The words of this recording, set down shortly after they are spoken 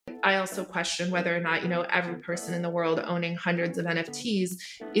I also question whether or not, every person in the world owning hundreds of NFTs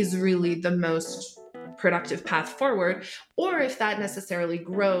is really the most productive path forward, or if that necessarily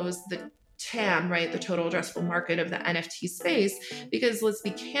grows the TAM, right, the total addressable market of the NFT space. Because let's be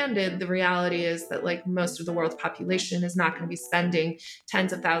candid, the reality is that like most of the world's population is not going to be spending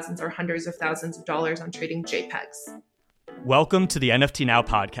tens of thousands or hundreds of thousands of dollars on trading JPEGs. Welcome to the NFT Now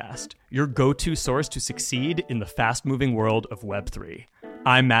podcast, your go-to source to succeed in the fast-moving world of Web3.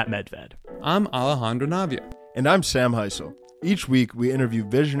 I'm Matt Medved. I'm Alejandro Navia. And I'm Sam Heisel. Each week, we interview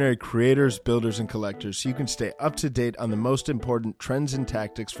visionary creators, builders, and collectors so you can stay up to date on the most important trends and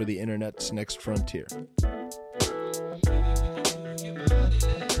tactics for the internet's next frontier.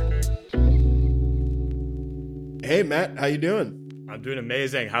 Hey, Matt, how you doing? I'm doing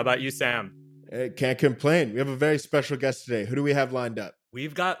amazing. How about you, Sam? Can't complain. We have a very special guest today. Who do we have lined up?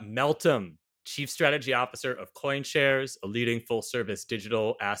 We've got Meltem, Chief Strategy Officer of CoinShares, a leading full-service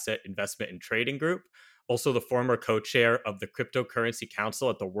digital asset investment and trading group. Also the former co-chair of the Cryptocurrency Council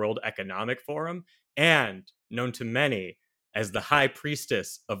at the World Economic Forum, and known to many as the high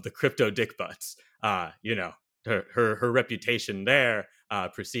priestess of the CryptoDickButts. Her reputation there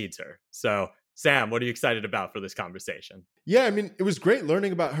precedes her. So, Sam, what are you excited about for this conversation? Yeah, I mean, it was great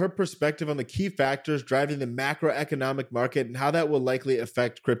learning about her perspective on the key factors driving the macroeconomic market and how that will likely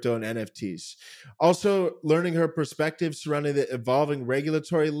affect crypto and NFTs. Also, learning her perspective surrounding the evolving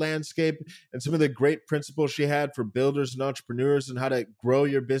regulatory landscape and some of the great principles she had for builders and entrepreneurs and how to grow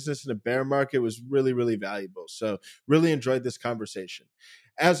your business in a bear market was really, really valuable. So really enjoyed this conversation.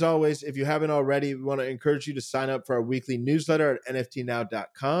 As always, if you haven't already, we want to encourage you to sign up for our weekly newsletter at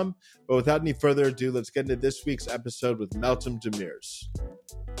nftnow.com. But without any further ado, let's get into this week's episode with Meltem Demirors.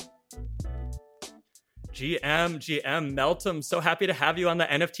 GM, Meltem, so happy to have you on the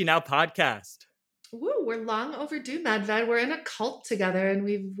NFT Now podcast. Woo, we're long overdue, Medved. We're in a cult together, and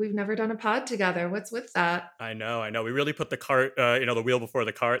we've never done a pod together. What's with that? I know. We really put the cart, the wheel before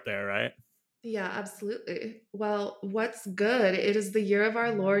the cart there, right? Yeah, absolutely. Well, what's good? It is the year of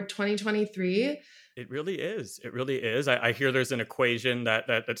our Lord 2023. It really is. I hear there's an equation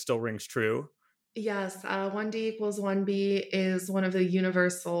that still rings true. Yes, 1D equals 1B is one of the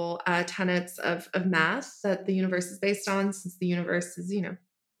universal tenets of math that the universe is based on. Since the universe is,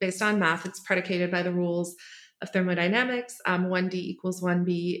 based on math, it's predicated by the rules of thermodynamics. 1D equals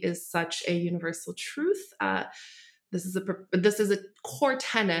 1B is such a universal truth. This is a core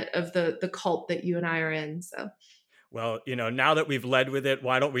tenet of the cult that you and I are in. So, well, now that we've led with it,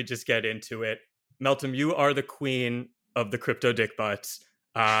 why don't we just get into it? Meltem, you are the queen of the CryptoDickButts.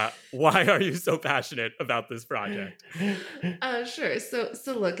 Why are you so passionate about this project? Sure. So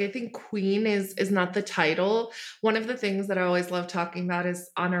look, I think queen is not the title. One of the things that I always love talking about is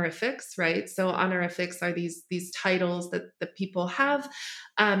honorifics, right? So honorifics are these titles that people have.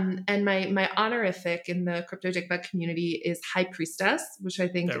 And my honorific in the CryptoDickButt community is High Priestess, which I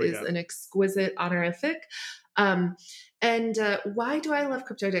think is an exquisite honorific. And why do I love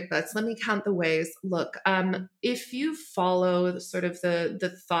CryptoDickButts? Let me count the ways. Look, if you follow sort of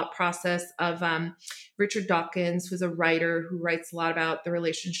the thought process of Richard Dawkins, who's a writer who writes a lot about the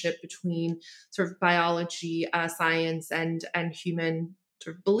relationship between sort of biology, science, and human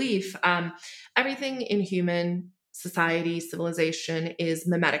sort of belief, everything in human society, civilization is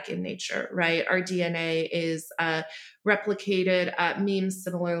mimetic in nature, right? Our DNA is replicated. Memes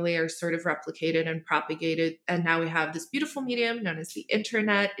similarly are sort of replicated and propagated. And now we have this beautiful medium known as the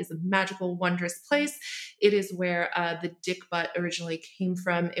internet. Is a magical, wondrous place. It is where the dickbutt originally came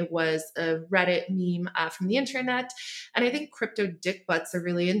from. It was a Reddit meme from the internet. And I think CryptoDickButts are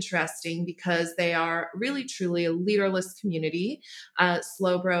really interesting because they are really, truly a leaderless community.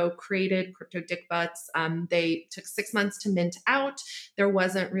 Slowbro created CryptoDickButts. They took 6 months to mint out. There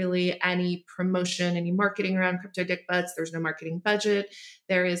wasn't really any promotion, any marketing around CryptoDickButts. There's no marketing budget.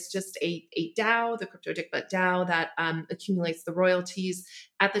 There is just a DAO, the CryptoDickButt DAO, that accumulates the royalties.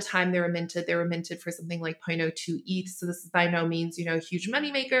 At the time they were minted for something like 0.02 ETH. So this is by no means, a huge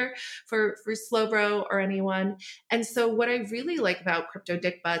moneymaker for Slowbro or anyone. And so what I really like about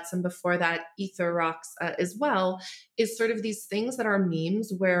CryptoDickButts, and before that Ether Rocks as well, is sort of these things that are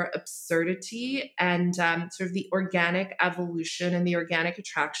memes where absurdity and sort of the organic evolution and the organic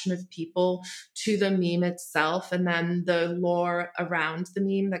attraction of people to the meme itself, and then the lore around the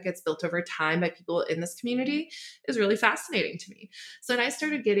meme that gets built over time by people in this community is really fascinating to me. So when I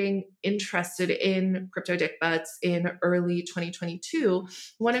started getting interested in CryptoDickButts in early 2022,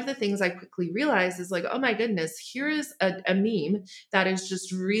 one of the things I quickly realized is like, oh my goodness, here is a meme that is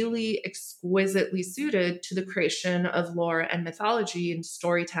just really exquisitely suited to the creation of lore and mythology and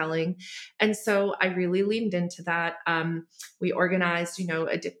storytelling. And so I really leaned into into that, we organized, a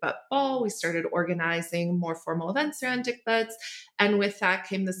DickButt ball. We started organizing more formal events around DickButts. And with that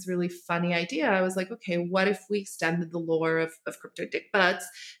came this really funny idea. I was like, okay, what if we extended the lore of CryptoDickButts?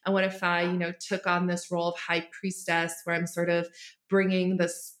 And what if I, took on this role of high priestess, where I'm sort of bringing the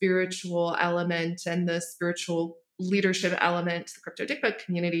spiritual element and the spiritual leadership element to the CryptoDickButt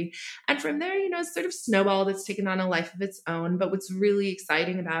community. And from there, it's sort of snowballed. It's taken on a life of its own. But what's really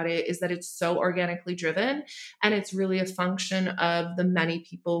exciting about it is that it's so organically driven, and it's really a function of the many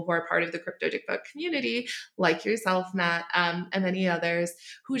people who are part of the CryptoDickButt community, like yourself, Matt, and many others,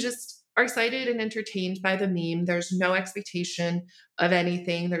 who just are excited and entertained by the meme. There's no expectation of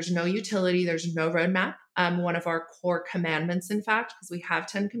anything. There's no utility. There's no roadmap. One of our core commandments, in fact, because we have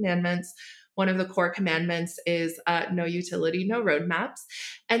 10 commandments, one of the core commandments is no utility, no roadmaps.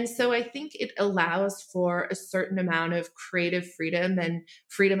 And so I think it allows for a certain amount of creative freedom and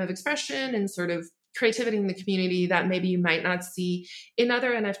freedom of expression and sort of creativity in the community that maybe you might not see in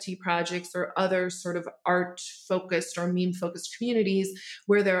other NFT projects or other sort of art focused or meme focused communities,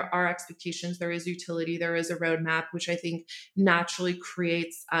 where there are expectations, there is utility, there is a roadmap, which I think naturally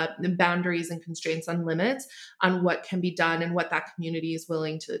creates boundaries and constraints on limits on what can be done and what that community is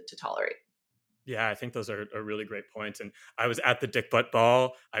willing to tolerate. Yeah, I think those are really great points. And I was at the DickButt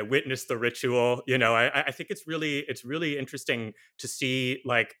ball. I witnessed the ritual. I think it's really interesting to see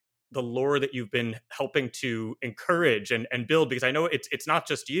like the lore that you've been helping to encourage and build, because I know it's not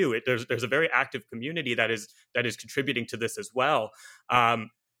just you. There's a very active community that is contributing to this as well.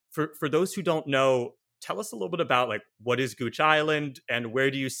 For those who don't know, tell us a little bit about like what is Gooch Island and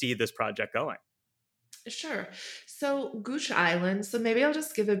where do you see this project going? Sure. So Gooch Island. So maybe I'll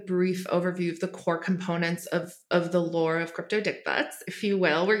just give a brief overview of the core components of the lore of CryptoDickButts, if you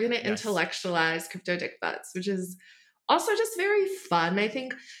will. We're going to Yes. intellectualize CryptoDickButts, which is also just very fun. I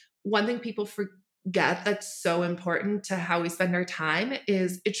think one thing people forget that's so important to how we spend our time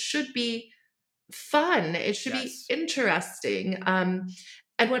is it should be fun. It should Yes. be interesting. And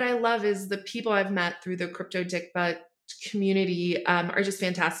what I love is the people I've met through the CryptoDickButt community are just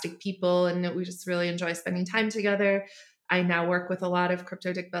fantastic people, and we just really enjoy spending time together. I now work with a lot of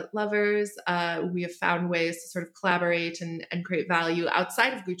CryptoDickButt lovers. We have found ways to sort of collaborate and create value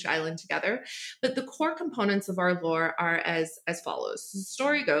outside of Gooch Island together. But the core components of our lore are as follows. So the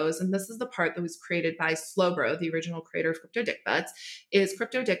story goes, and this is the part that was created by Slowbro, the original creator of CryptoDickButts, is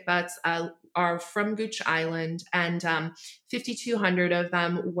CryptoDickButts are from Gooch Island, and 5,200 of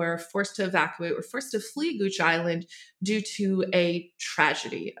them were forced to evacuate, were forced to flee Gooch Island due to a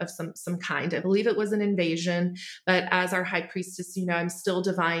tragedy of some kind. I believe it was an invasion, but as our high priestess, I'm still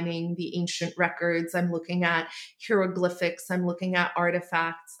divining the ancient records. I'm looking at hieroglyphics. I'm looking at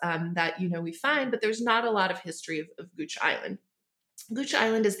artifacts that, we find, but there's not a lot of history of Gooch Island. Gooch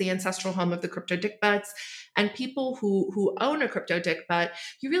Island is the ancestral home of the CryptoDickButts, and people who own a CryptoDickButt,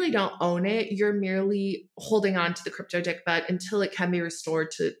 you really don't own it. You're merely holding on to the CryptoDickButt until it can be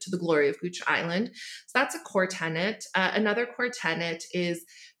restored to the glory of Gooch Island. So that's a core tenet. Another core tenet is,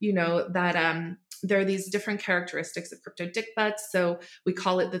 that there are these different characteristics of CryptoDickButts. So we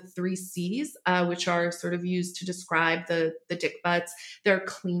call it the 3 C's, which are sort of used to describe the Dickbutts. They're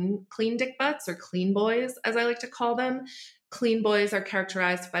clean Dickbutts, or clean boys, as I like to call them. Clean boys are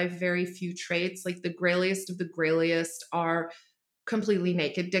characterized by very few traits. Like the grailiest of the grailiest are completely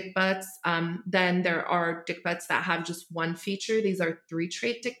naked Dickbutts. Then there are Dickbutts that have just one feature. These are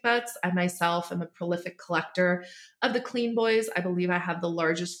 3-trait Dickbutts. I myself am a prolific collector of the clean boys. I believe I have the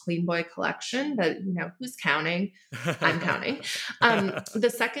largest clean boy collection, but who's counting? I'm counting. The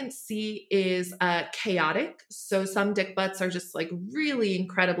second C is chaotic. So some Dickbutts are just like really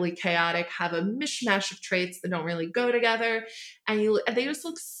incredibly chaotic, have a mishmash of traits that don't really go together. And they just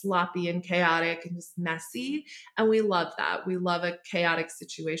look sloppy and chaotic and just messy. And we love that. We love a chaotic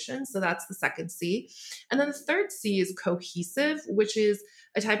situation. So that's the second C. And then the third C is cohesive, which is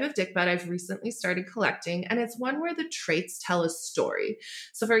a type of Dickbutt I've recently started collecting. And it's one where the traits tell a story.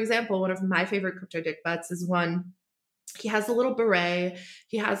 So for example, one of my favorite CryptoDickButts is one. He has a little beret,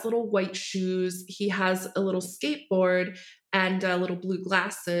 he has little white shoes, he has a little skateboard and little blue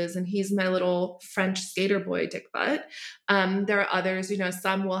glasses, and he's my little French skater boy Dickbutt. There are others,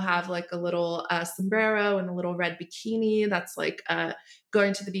 some will have like a little sombrero and a little red bikini. That's like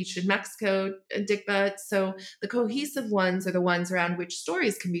going to the beach in Mexico Dickbutt. So the cohesive ones are the ones around which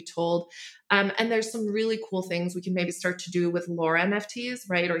stories can be told. And there's some really cool things we can maybe start to do with lore NFTs,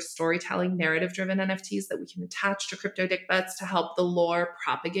 right? Or storytelling, narrative-driven NFTs that we can attach to CryptoDickButts to help the lore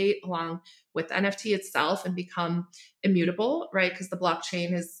propagate along with the NFT itself and become immutable. immutable, right? Because the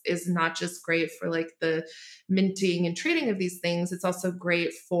blockchain is not just great for like the minting and trading of these things. It's also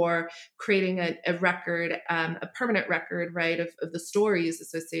great for creating a record, a permanent record, right, of the stories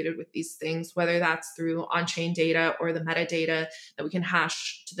associated with these things, whether that's through on-chain data or the metadata that we can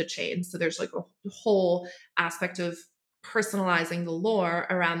hash to the chain. So there's like a whole aspect of personalizing the lore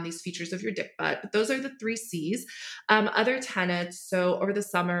around these features of your dickbutt. But those are the 3 C's. Other tenets. So over the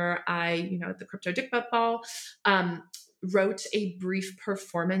summer, I, at the Crypto Dickbutt Ball, wrote a brief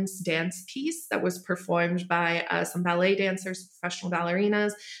performance dance piece that was performed by some ballet dancers, professional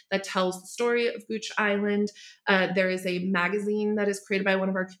ballerinas, that tells the story of Gooch Island. There is a magazine that is created by one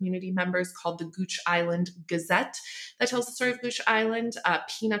of our community members called the Gooch Island Gazette that tells the story of Gooch Island.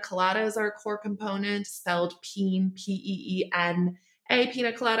 Pina colada is our core component, spelled peen, P-E-E-N-A,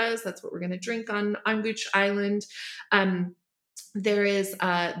 pina coladas. That's what we're going to drink on Gooch Island. There is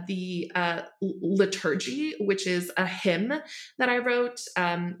the liturgy, which is a hymn that I wrote.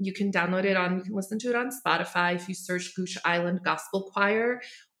 You can download it you can listen to it on Spotify. If you search Gooch Island Gospel Choir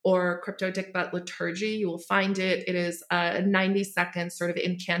or Crypto Dickbutt Liturgy, you will find it. It is a 90-second sort of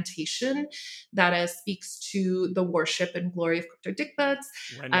incantation that speaks to the worship and glory of Crypto Dickbutts.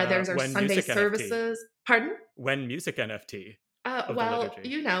 There's our Sunday services. NFT. Pardon? When music NFT? Well,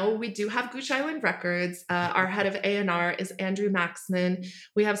 we do have Gooch Island Records. Our head of A&R is Andrew Maxman.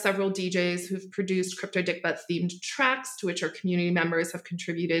 We have several DJs who've produced Crypto Dickbutt themed tracks to which our community members have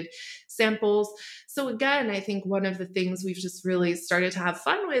contributed samples. So again, I think one of the things we've just really started to have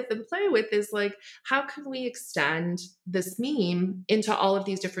fun with and play with is like, how can we extend this meme into all of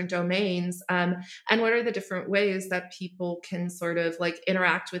these different domains? And what are the different ways that people can sort of like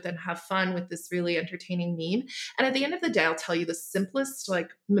interact with and have fun with this really entertaining meme? And at the end of the day, I'll tell you the simplest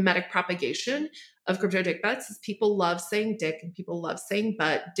like mimetic propagation of Crypto Dickbutts is people love saying dick and people love saying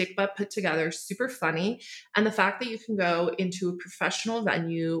butt. Dickbutt put together, super funny. And the fact that you can go into a professional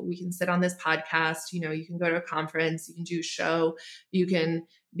venue, we can sit on this podcast, you can go to a conference, you can do a show, you can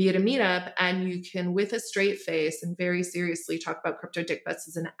be at a meetup, and you can, with a straight face and very seriously, talk about Crypto Dickbutts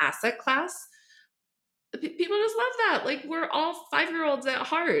as an asset class. People just love that. Like, we're all 5-year-olds at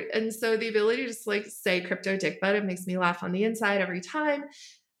heart. And so the ability to just like say Crypto Dickbutt, it makes me laugh on the inside every time.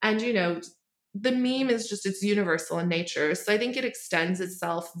 And, the meme is just, it's universal in nature. So I think it extends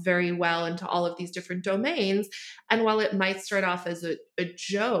itself very well into all of these different domains. And while it might start off as a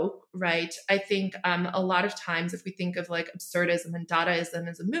joke, right? I think a lot of times if we think of like absurdism and Dadaism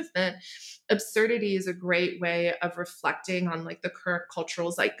as a movement, absurdity is a great way of reflecting on like the current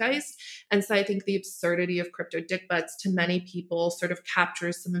cultural zeitgeist. And so I think the absurdity of Crypto Dickbutts to many people sort of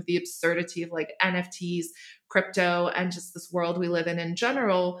captures some of the absurdity of like NFTs, crypto, and just this world we live in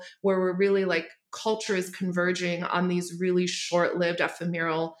general, where we're really like culture is converging on these really short-lived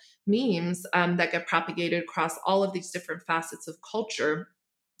ephemeral memes that get propagated across all of these different facets of culture.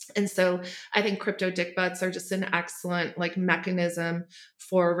 And so I think Crypto Dickbutts are just an excellent like mechanism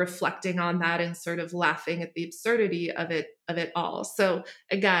for reflecting on that and sort of laughing at the absurdity of it all. So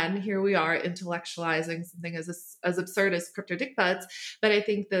again, here we are intellectualizing something as absurd as Crypto Dickbutts, but I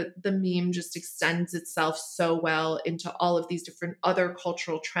think that the meme just extends itself so well into all of these different other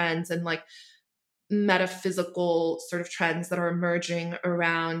cultural trends and like metaphysical sort of trends that are emerging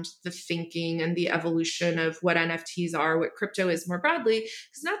around the thinking and the evolution of what NFTs are, what crypto is more broadly.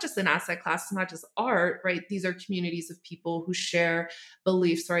 It's not just an asset class, it's not just art, right? These are communities of people who share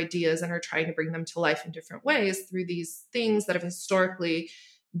beliefs or ideas and are trying to bring them to life in different ways through these things that have historically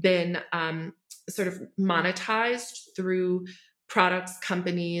been sort of monetized through products,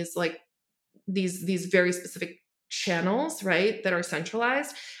 companies, like these very specific channels, right, that are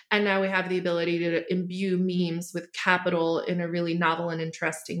centralized. And now we have the ability to imbue memes with capital in a really novel and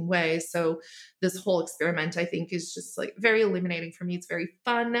interesting way. So this whole experiment, I think, is just like very illuminating for me. It's very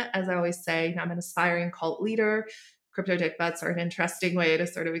fun. As I always say, I'm an aspiring cult leader. Crypto Dickbutts are an interesting way to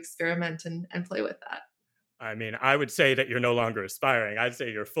sort of experiment and play with that. I mean, I would say that you're no longer aspiring. I'd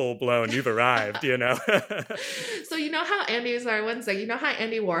say you're full blown. You've arrived, So you know how Andy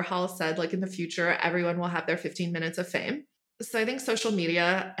Warhol said, like, in the future, everyone will have their 15 minutes of fame. So I think social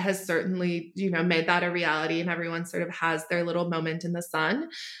media has certainly, made that a reality and everyone sort of has their little moment in the sun.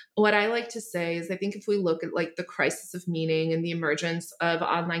 What I like to say is I think if we look at like the crisis of meaning and the emergence of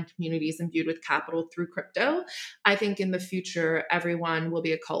online communities imbued with capital through crypto, I think in the future, everyone will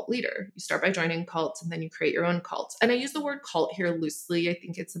be a cult leader. You start by joining cults and then you create your own cult. And I use the word cult here loosely. I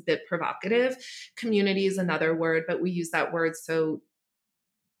think it's a bit provocative. Community is another word, but we use that word so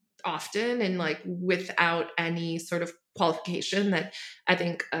often and like without any sort of qualification that I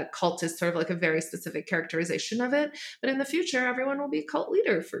think a cult is sort of like a very specific characterization of it. But in the future, everyone will be a cult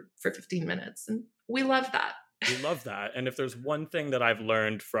leader for 15 minutes. And we love that. We love that. And if there's one thing that I've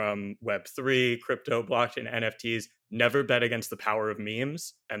learned from Web3, crypto, blockchain, NFTs, never bet against the power of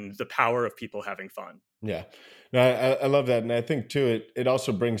memes and the power of people having fun. Yeah, no, I love that. And I think too, it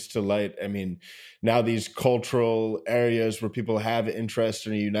also brings to light, I mean, now these cultural areas where people have interest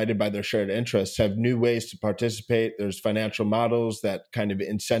and are united by their shared interests have new ways to participate. There's financial models that kind of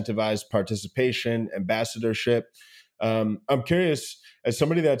incentivize participation, ambassadorship. I'm curious, as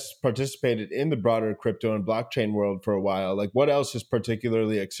somebody that's participated in the broader crypto and blockchain world for a while, like what else is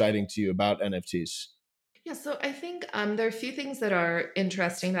particularly exciting to you about NFTs? Yeah, so I think there are a few things that are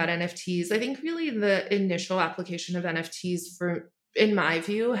interesting about NFTs. I think really the initial application of NFTs for, in my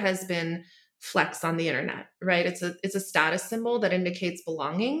view, has been flex on the internet, right? It's a status symbol that indicates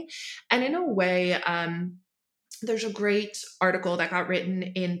belonging, and in a way, there's a great article that got written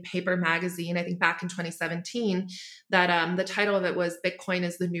in Paper Magazine, I think back in 2017, that the title of it was "Bitcoin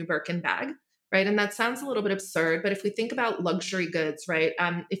is the New Birkin Bag." Right. And that sounds a little bit absurd, but if we think about luxury goods, right?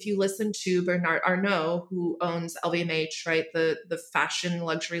 If you listen to Bernard Arnault, who owns LVMH, right, the fashion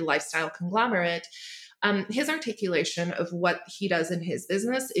luxury lifestyle conglomerate, his articulation of what he does in his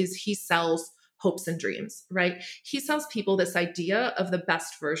business is he sells hopes and dreams, right? He sells people this idea of the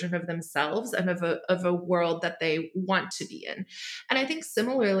best version of themselves and of a world that they want to be in. And I think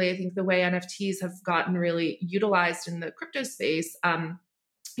similarly, I think the way NFTs have gotten really utilized in the crypto space,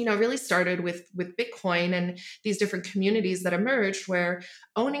 really started with Bitcoin and these different communities that emerged where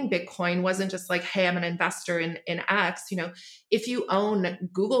owning Bitcoin wasn't just like, hey, I'm an investor in X. If you own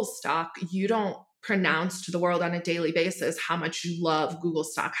Google stock, you don't pronounce to the world on a daily basis how much you love Google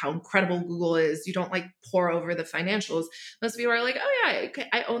stock, how incredible Google is. You don't like pour over the financials. Most people are like, oh yeah, okay,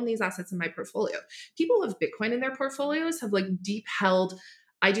 I own these assets in my portfolio. People who have Bitcoin in their portfolios have like deep held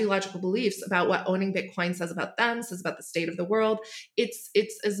ideological beliefs about what owning Bitcoin says about them, says about the state of the world. It's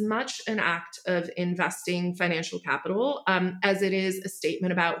as much an act of investing financial capital as it is a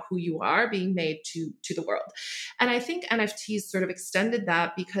statement about who you are being made to the world. And I think NFTs sort of extended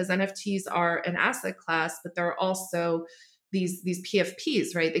that because NFTs are an asset class, but there are also these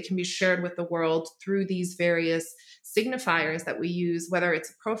PFPs, right? They can be shared with the world through these various signifiers that we use, whether it's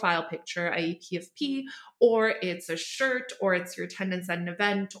a profile picture, i.e. PFP, or it's a shirt, or it's your attendance at an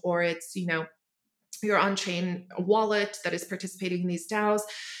event, or it's, your on-chain wallet that is participating in these DAOs.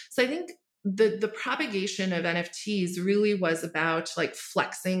 So I think the propagation of NFTs really was about like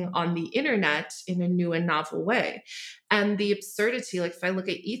flexing on the internet in a new and novel way. And the absurdity, like if I look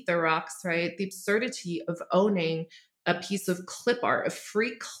at Ether Rocks, right, the absurdity of owning a piece of clip art, a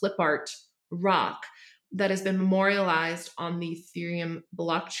free clip art rock that has been memorialized on the Ethereum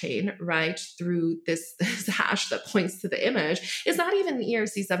blockchain, right, through this hash that points to the image, is not even the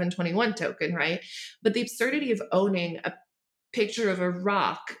ERC 721 token, right? But the absurdity of owning a picture of a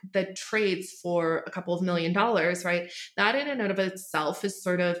rock that trades for a couple of $1,000,000, right? That in and of itself is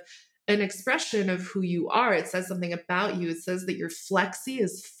sort of an expression of who you are. It says something about you. It says that you're flexy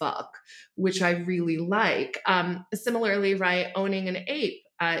as fuck, which I really like. Similarly, right, owning an ape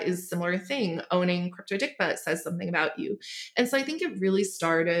is a similar thing. Owning CryptoDickButt says something about you. And so I think it really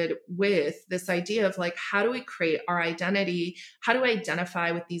started with this idea of like, how do we create our identity? How do we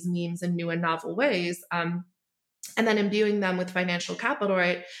identify with these memes in new and novel ways? And then imbuing them with financial capital,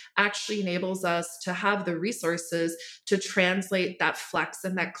 right, actually enables us to have the resources to translate that flex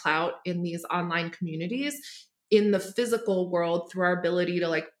and that clout in these online communities in the physical world through our ability to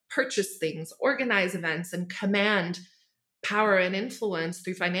like purchase things, organize events, and command power and influence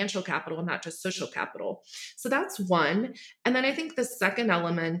through financial capital, not just social capital. So that's one. And then I think the second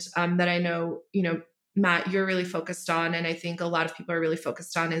element that I know, Matt, you're really focused on, and I think a lot of people are really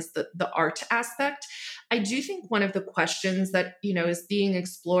focused on, is the art aspect. I do think one of the questions that, is being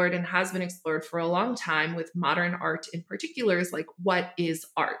explored and has been explored for a long time with modern art in particular is like, what is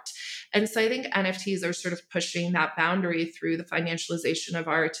art? And so I think NFTs are sort of pushing that boundary through the financialization of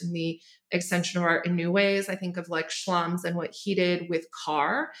art and the extension of art in new ways. I think of like Schlums and what he did with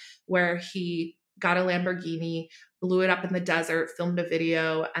Car, where he got a Lamborghini, blew it up in the desert, filmed a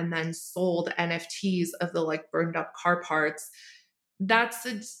video, and then sold NFTs of the like burned up car parts.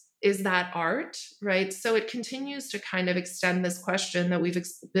 Is that art, right? So it continues to kind of extend this question that we've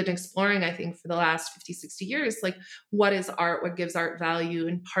been exploring, I think, for the last 50, 60 years. Like, what is art? What gives art value?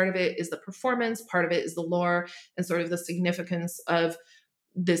 And part of it is the performance, part of it is the lore, and sort of the significance of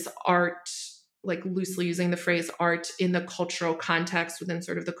this art, like loosely using the phrase art in the cultural context within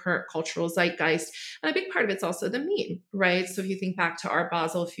sort of the current cultural zeitgeist. And a big part of it's also the meme, right? So if you think back to Art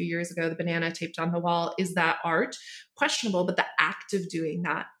Basel a few years ago, the banana taped on the wall, is that art? Questionable, but the act of doing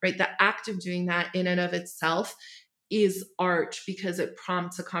that, right? The act of doing that in and of itself is art because it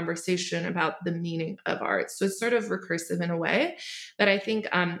prompts a conversation about the meaning of art. So it's sort of recursive in a way that I think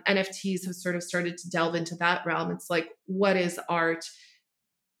NFTs have sort of started to delve into that realm. It's like, what is art?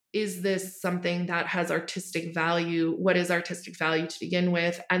 Is this something that has artistic value? What is artistic value to begin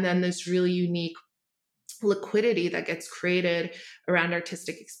with? And then this really unique liquidity that gets created around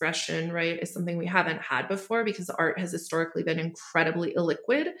artistic expression, right, is something we haven't had before because art has historically been incredibly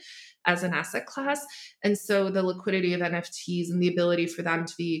illiquid as an asset class. And so the liquidity of NFTs and the ability for them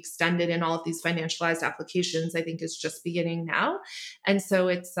to be extended in all of these financialized applications, I think is just beginning now. And so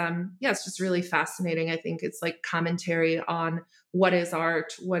it's it's just really fascinating. I think it's like commentary on what is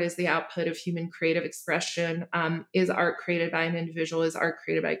art, what is the output of human creative expression, is art created by an individual, is art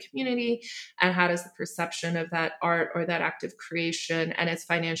created by a community, and how does the perception of that art or that act of creation and its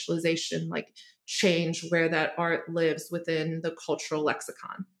financialization like change where that art lives within the cultural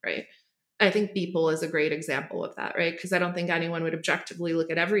lexicon, right? I think Beeple is a great example of that, right? Because I don't think anyone would objectively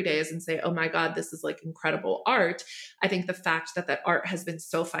look at Everydays and say, oh my God, this is like incredible art. I think the fact that that art has been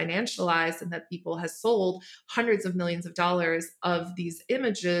so financialized and that Beeple has sold hundreds of millions of dollars of these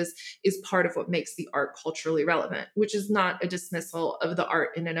images is part of what makes the art culturally relevant, which is not a dismissal of the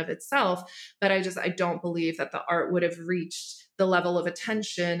art in and of itself. But I don't believe that the art would have reached the level of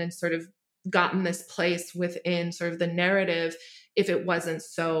attention and sort of gotten this place within sort of the narrative if it wasn't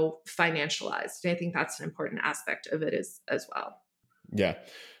so financialized. And I think that's an important aspect of it as well. Yeah,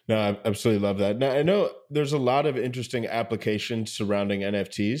 no, I absolutely love that. Now, I know there's a lot of interesting applications surrounding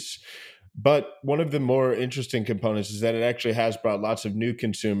NFTs, but one of the more interesting components is that it actually has brought lots of new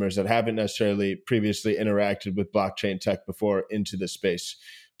consumers that haven't necessarily previously interacted with blockchain tech before into the space.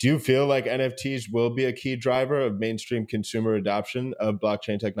 Do you feel like NFTs will be a key driver of mainstream consumer adoption of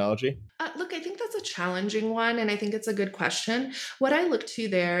blockchain technology? Look, I think that's a challenging one, and I think it's a good question. What I look to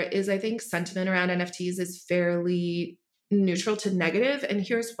there is I think sentiment around NFTs is fairly neutral to negative, and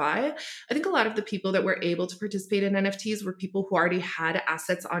here's why. I think a lot of the people that were able to participate in NFTs were people who already had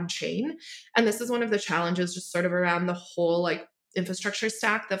assets on chain, and this is one of the challenges just sort of around the whole like infrastructure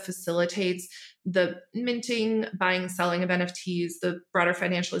stack that facilitates the minting, buying, selling of NFTs, the broader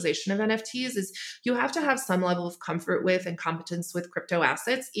financialization of NFTs is you have to have some level of comfort with and competence with crypto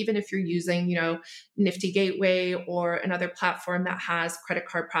assets, even if you're using, Nifty Gateway or another platform that has credit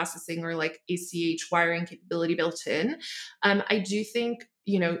card processing or like ACH wiring capability built in. I do think,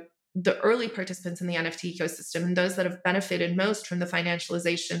 the early participants in the NFT ecosystem and those that have benefited most from the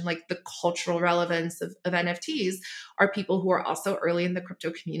financialization, like the cultural relevance of NFTs, are people who are also early in the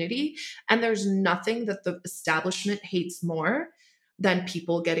crypto community. And there's nothing that the establishment hates more than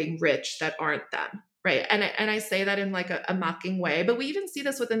people getting rich that aren't them. Right. And I say that in like a mocking way, but we even see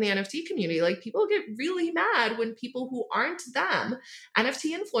this within the NFT community. Like people get really mad when people who aren't them,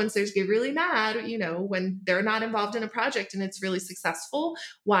 NFT influencers get really mad, when they're not involved in a project and it's really successful.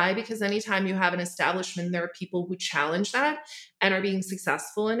 Why? Because anytime you have an establishment, there are people who challenge that and are being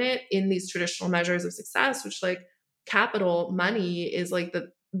successful in it in these traditional measures of success, which like capital, money is like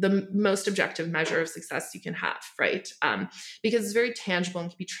the most objective measure of success you can have, right? Because it's very tangible and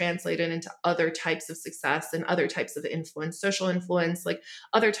can be translated into other types of success and other types of influence, social influence, like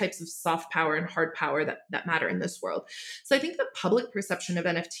other types of soft power and hard power that matter in this world. So I think the public perception of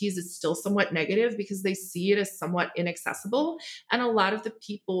NFTs is still somewhat negative because they see it as somewhat inaccessible. And a lot of the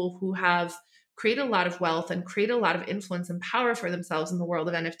people who have create a lot of wealth and create a lot of influence and power for themselves in the world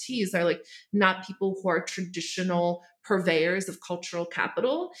of NFTs are like not people who are traditional purveyors of cultural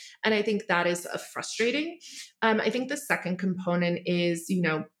capital. And I think that is frustrating. I think the second component is,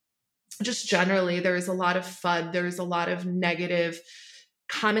 just generally, there's a lot of FUD, there's a lot of negative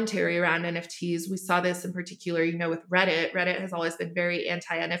commentary around NFTs. We saw this in particular, with Reddit. Reddit has always been very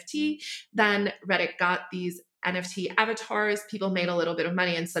anti-NFT. Then Reddit got these NFT avatars, people made a little bit of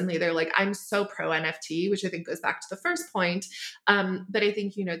money and suddenly they're like, I'm so pro NFT, which I think goes back to the first point. But I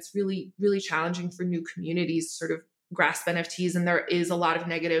think, it's really, really challenging for new communities to sort of grasp NFTs. And there is a lot of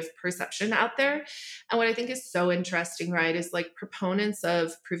negative perception out there. And what I think is so interesting, right, is like proponents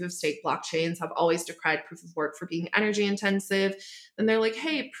of proof of stake blockchains have always decried proof of work for being energy intensive. Then they're like,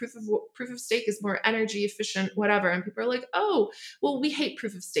 hey, proof of stake is more energy efficient, whatever. And people are like, oh, well, we hate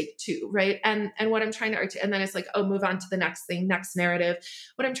proof of stake too, right? And what I'm trying to articulate, and then it's like, oh, move on to the next thing, next narrative.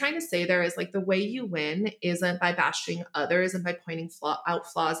 What I'm trying to say there is like the way you win isn't by bashing others and by pointing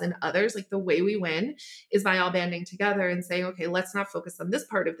out flaws in others. Like the way we win is by all banding together and saying, okay, let's not focus on this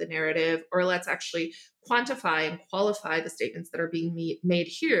part of the narrative, or let's actually quantify and qualify the statements that are being made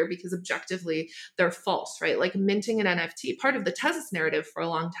here because objectively they're false, right? Like minting an NFT, part of the Tezos narrative for a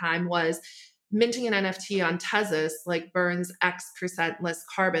long time was minting an NFT on Tezos like burns X% less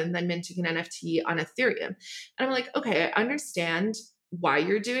carbon than minting an NFT on Ethereum. And I'm like, okay, I understand why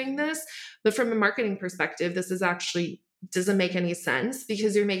you're doing this, but from a marketing perspective, this is actually doesn't make any sense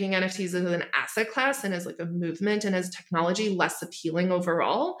because you're making NFTs as an asset class and as like a movement and as technology less appealing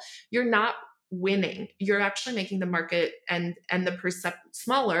overall. You're not winning. You're actually making the market and the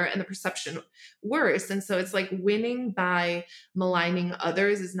smaller and the perception worse. And so it's like winning by maligning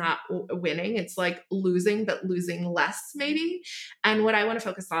others is not winning. It's like losing, but losing less maybe. And what I want to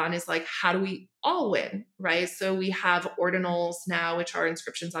focus on is like, how do we all win, right? So we have ordinals now, which are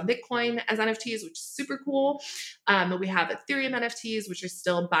inscriptions on Bitcoin as NFTs, which is super cool. We have Ethereum NFTs, which are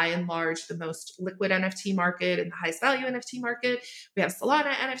still by and large the most liquid NFT market and the highest value NFT market. We have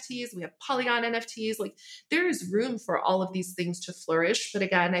Solana NFTs, we have Polygon NFTs. Like there is room for all of these things to flourish. But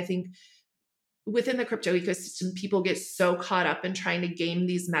again, I think within the crypto ecosystem, people get so caught up in trying to game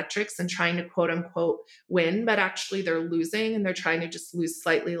these metrics and trying to quote unquote win, but actually they're losing and they're trying to just lose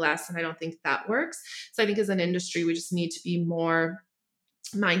slightly less. And I don't think that works. So I think as an industry, we just need to be more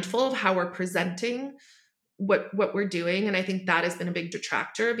mindful of how we're presenting what we're doing. And I think that has been a big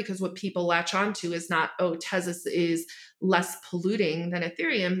detractor because what people latch onto is not, oh, Tezos is less polluting than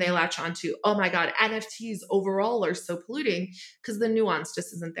Ethereum. They latch onto, oh my God, NFTs overall are so polluting because the nuance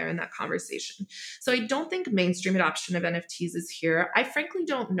just isn't there in that conversation. So I don't think mainstream adoption of NFTs is here. I frankly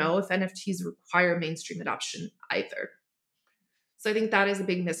don't know if NFTs require mainstream adoption either. So I think that is a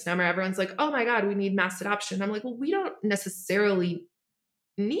big misnomer. Everyone's like, oh my God, we need mass adoption. I'm like, well, we don't necessarily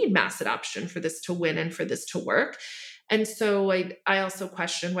need mass adoption for this to win and for this to work. And so I also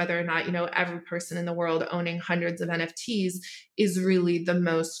question whether or not, every person in the world owning hundreds of NFTs is really the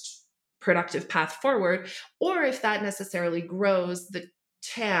most productive path forward, or if that necessarily grows the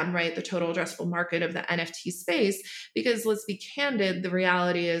TAM, right? The total addressable market of the NFT space. Because let's be candid, the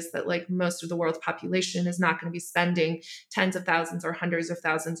reality is that like most of the world's population is not going to be spending tens of thousands or hundreds of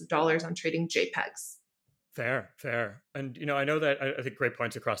thousands of dollars on trading JPEGs. Fair. And, I know that I think great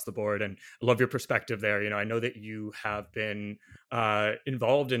points across the board and I love your perspective there. I know that you have been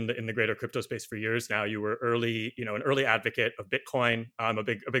involved in the greater crypto space for years now. You were an early advocate of Bitcoin, a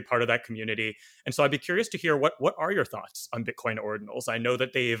big part of that community. And so I'd be curious to hear what are your thoughts on Bitcoin ordinals? I know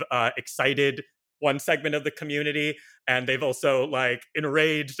that they've excited one segment of the community and they've also like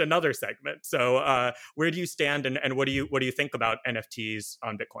enraged another segment. So where do you stand and what do you think about NFTs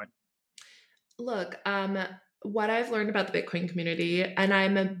on Bitcoin? Look, what I've learned about the Bitcoin community, and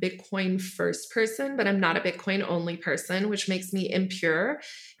I'm a Bitcoin first person, but I'm not a Bitcoin only person, which makes me impure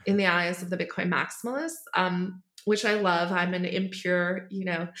in the eyes of the Bitcoin maximalists, which I love. I'm an impure,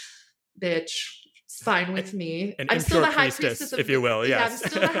 bitch. It's fine with me. An I'm impure still the high priestess, if you will. Yeah, Yes. I'm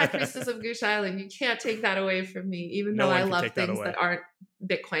still the high priestess of Goose Island. You can't take that away from me, even No though one I can love take that things away. that aren't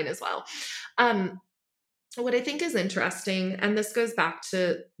Bitcoin as well. What I think is interesting, and this goes back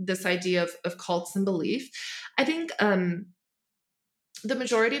to this idea of cults and belief, I think the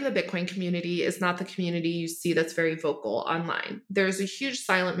majority of the Bitcoin community is not the community you see that's very vocal online. There's a huge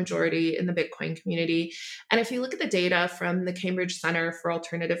silent majority in the Bitcoin community. And if you look at the data from the Cambridge Center for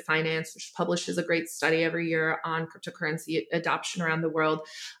Alternative Finance, which publishes a great study every year on cryptocurrency adoption around the world,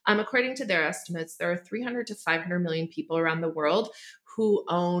 according to their estimates, there are 300 to 500 million people around the world who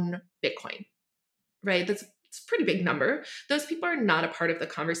own Bitcoin. Right? It's a pretty big number. Those people are not a part of the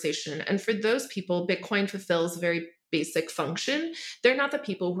conversation. And for those people, Bitcoin fulfills a very basic function. They're not the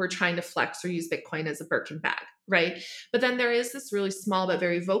people who are trying to flex or use Bitcoin as a Birkin bag, right? But then there is this really small but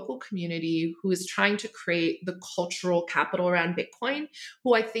very vocal community who is trying to create the cultural capital around Bitcoin,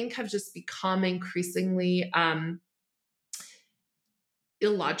 who I think have just become increasingly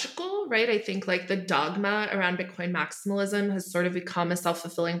illogical, right? I think like the dogma around Bitcoin maximalism has sort of become a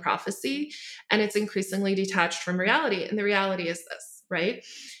self-fulfilling prophecy and it's increasingly detached from reality. And the reality is this, right?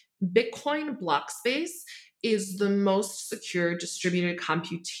 Bitcoin block space is the most secure distributed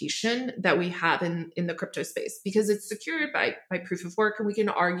computation that we have in the crypto space because it's secured by proof of work. And we can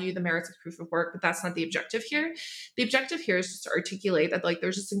argue the merits of proof of work, but that's not the objective here. The objective here is just to articulate that like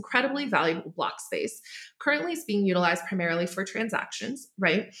there's this incredibly valuable block space. Currently it's being utilized primarily for transactions,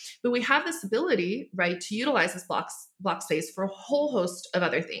 right? But we have this ability, right, to utilize this block space for a whole host of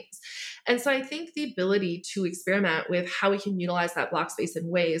other things. And so I think the ability to experiment with how we can utilize that block space in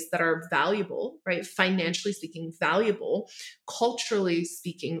ways that are valuable, right? Financially speaking, valuable, culturally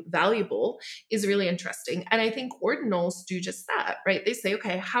speaking, valuable is really interesting. And I think ordinals do just that, right? They say,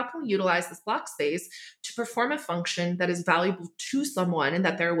 okay, how can we utilize this block space to perform a function that is valuable to someone and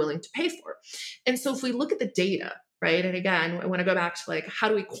that they're willing to pay for? And so if we look at the data, right? And again, I want to go back to like, how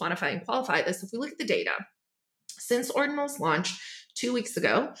do we quantify and qualify this? If we look at the data, since ordinals launched, 2 weeks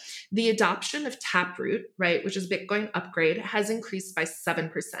ago, the adoption of Taproot, right, which is Bitcoin upgrade, has increased by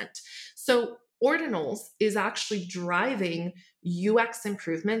 7%. So Ordinals is actually driving UX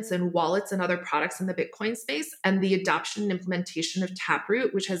improvements in wallets and other products in the Bitcoin space, and the adoption and implementation of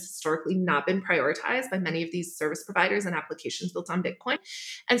Taproot, which has historically not been prioritized by many of these service providers and applications built on Bitcoin.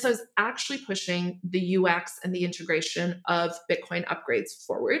 And so it's actually pushing the UX and the integration of Bitcoin upgrades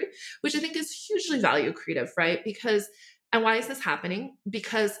forward, which I think is hugely value accretive, right? And why is this happening?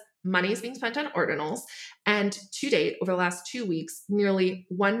 Because money is being spent on ordinals. And to date, over the last 2 weeks, nearly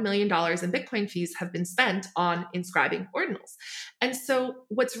 $1 million in Bitcoin fees have been spent on inscribing ordinals. And so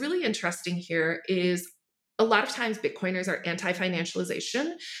what's really interesting here is a lot of times Bitcoiners are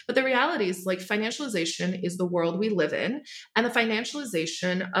anti-financialization, but the reality is like financialization is the world we live in. And the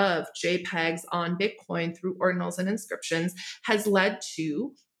financialization of JPEGs on Bitcoin through ordinals and inscriptions has led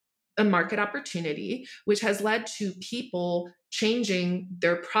to a market opportunity, which has led to people changing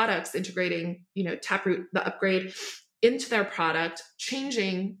their products, integrating, Taproot, the upgrade into their product,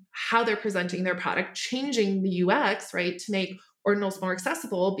 changing how they're presenting their product, changing the UX, right, to make ordinals more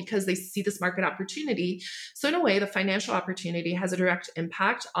accessible because they see this market opportunity. So in a way, the financial opportunity has a direct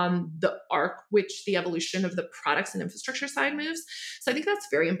impact on the arc which the evolution of the products and infrastructure side moves. So I think that's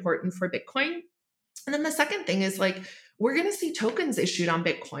very important for Bitcoin. And then the second thing is like, we're going to see tokens issued on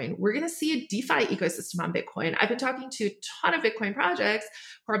Bitcoin. We're going to see a DeFi ecosystem on Bitcoin. I've been talking to a ton of Bitcoin projects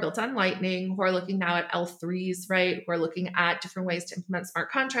who are built on Lightning, who are looking now at L3s, right? Who are looking at different ways to implement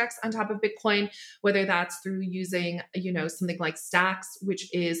smart contracts on top of Bitcoin, whether that's through using, something like Stacks,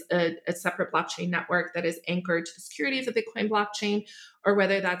 which is a separate blockchain network that is anchored to the security of the Bitcoin blockchain, or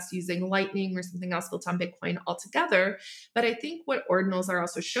whether that's using Lightning or something else built on Bitcoin altogether. But I think what ordinals are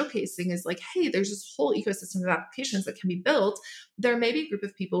also showcasing is like, hey, there's this whole ecosystem of applications that can be built. There may be a group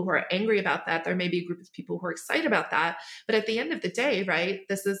of people who are angry about that. There may be a group of people who are excited about that. But at the end of the day, right,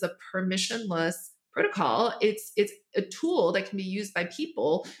 this is a permissionless protocol. It's a tool that can be used by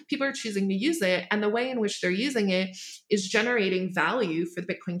people. People are choosing to use it. And the way in which they're using it is generating value for the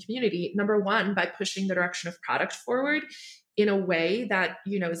Bitcoin community. Number one, by pushing the direction of product forward in a way that,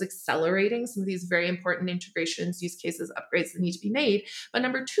 is accelerating some of these very important integrations, use cases, upgrades that need to be made. But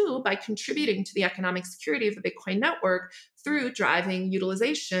number two, by contributing to the economic security of the Bitcoin network through driving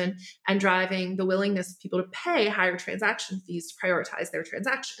utilization and driving the willingness of people to pay higher transaction fees to prioritize their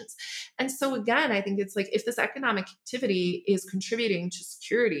transactions. And so again, I think it's like, if this economic activity is contributing to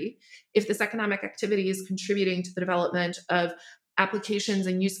security, if this economic activity is contributing to the development of applications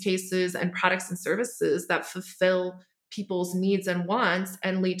and use cases and products and services that fulfill people's needs and wants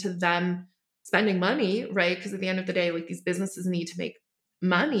and lead to them spending money, right? Because at the end of the day, like these businesses need to make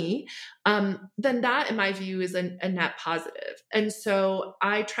money, then that, in my view, is a net positive. And so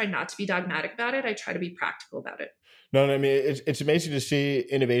I try not to be dogmatic about it. I try to be practical about it. No, I mean, it's amazing to see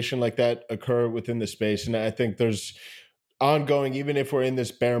innovation like that occur within the space. And I think there's ongoing, even if we're in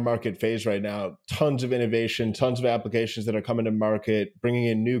this bear market phase right now, tons of innovation, tons of applications that are coming to market, bringing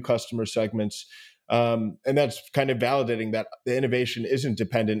in new customer segments. And that's kind of validating that the innovation isn't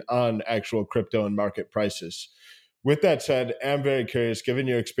dependent on actual crypto and market prices. With that said, I'm very curious, given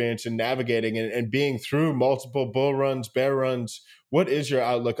your experience in navigating and being through multiple bull runs, bear runs, what is your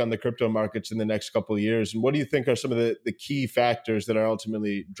outlook on the crypto markets in the next couple of years? And what do you think are some of the key factors that are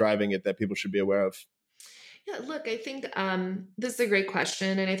ultimately driving it that people should be aware of? Yeah, look, I think this is a great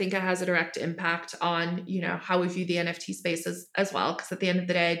question. And I think it has a direct impact on, how we view the NFT space as well. Because at the end of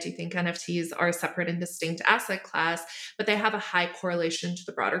the day, I do think NFTs are a separate and distinct asset class, but they have a high correlation to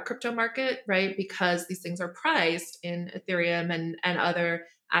the broader crypto market, right? Because these things are priced in Ethereum and other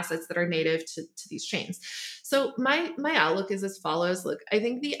assets that are native to these chains. So my outlook is as follows. Look, I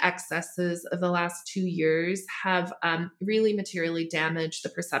think the excesses of the last 2 years have really materially damaged the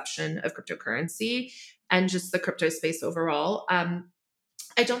perception of cryptocurrency and just the crypto space overall.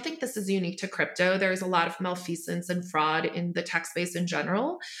 I don't think this is unique to crypto. There's a lot of malfeasance and fraud in the tech space in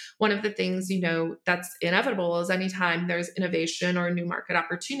general. One of the things, that's inevitable is anytime there's innovation or a new market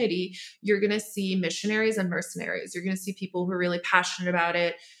opportunity, you're going to see missionaries and mercenaries. You're going to see people who are really passionate about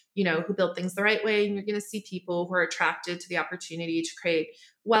it, who build things the right way. And you're going to see people who are attracted to the opportunity to create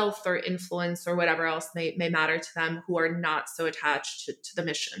wealth or influence or whatever else may matter to them, who are not so attached to the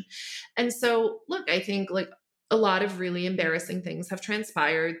mission. And so, look, I think like a lot of really embarrassing things have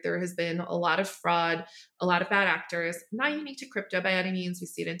transpired. There has been a lot of fraud, a lot of bad actors, not unique to crypto by any means. We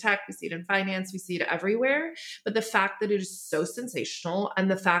see it in tech, we see it in finance, we see it everywhere. But the fact that it is so sensational and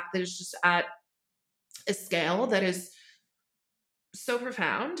the fact that it's just at a scale that is so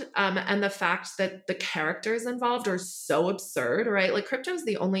profound, and the fact that the characters involved are so absurd, right? Like crypto is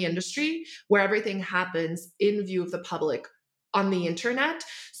the only industry where everything happens in view of the public on the internet.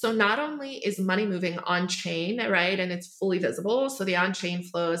 So not only is money moving on chain, right? And it's fully visible. So the on chain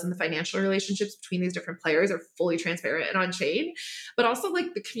flows and the financial relationships between these different players are fully transparent and on chain, but also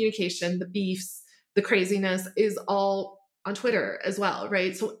like the communication, the beefs, the craziness is all on Twitter as well,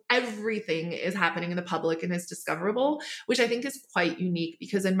 right? So everything is happening in the public and is discoverable, which I think is quite unique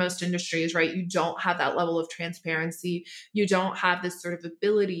because in most industries, right, you don't have that level of transparency. You don't have this sort of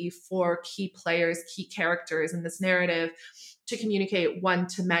ability for key players, key characters in this narrative to communicate one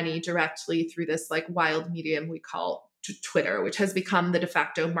to many directly through this like wild medium we call Twitter, which has become the de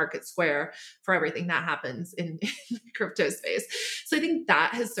facto market square for everything that happens in the crypto space. So I think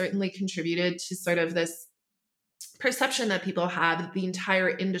that has certainly contributed to sort of this perception that people have that the entire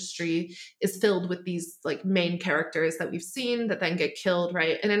industry is filled with these like main characters that we've seen that then get killed,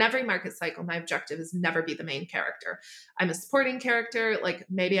 right? And in every market cycle, my objective is never be the main character. I'm a supporting character, like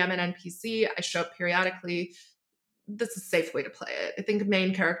maybe I'm an NPC, I show up periodically. That's a safe way to play it. I think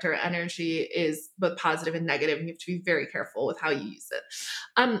main character energy is both positive and negative, and you have to be very careful with how you use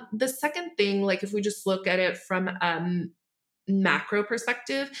it. The second thing, like if we just look at it from macro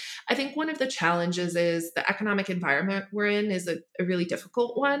perspective, I think one of the challenges is the economic environment we're in is a really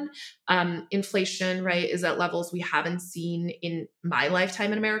difficult one. Inflation, right, is at levels we haven't seen in my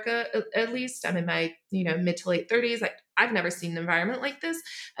lifetime in America, at least. I'm in my mid to late 30s. I've never seen an environment like this.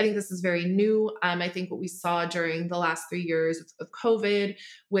 I think this is very new. I think what we saw during the last 3 years of COVID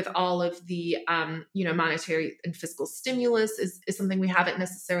with all of the monetary and fiscal stimulus is something we haven't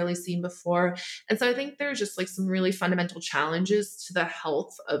necessarily seen before. And so I think there's just like some really fundamental challenges to the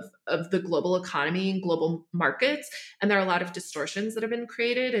health of the global economy and global markets. And there are a lot of distortions that have been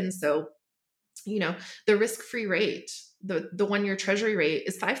created. And so, the risk-free rate, the 1-year treasury rate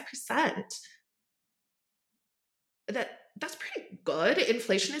is 5%. That's pretty good.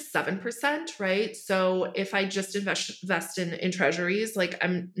 Inflation is 7%, right? So if I just invest in treasuries, like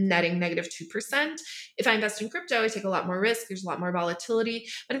I'm netting negative 2%. If I invest in crypto, I take a lot more risk. There's a lot more volatility.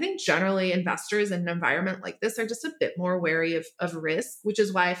 But I think generally investors in an environment like this are just a bit more wary of risk, which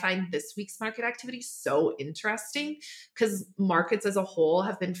is why I find this week's market activity so interesting because markets as a whole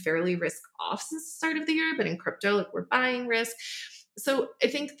have been fairly risk off since the start of the year. But in crypto, like we're buying risk. So I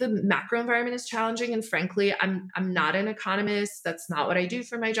think the macro environment is challenging. And frankly, I'm not an economist. That's not what I do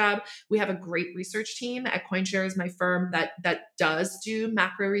for my job. We have a great research team at CoinShares, my firm, that does do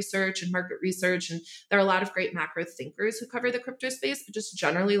macro research and market research. And there are a lot of great macro thinkers who cover the crypto space, but just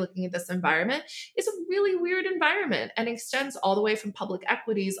generally looking at this environment, it's a really weird environment and extends all the way from public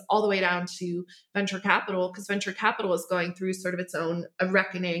equities all the way down to venture capital, because venture capital is going through sort of its own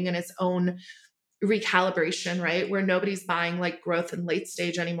reckoning and its own recalibration, right? Where nobody's buying like growth in late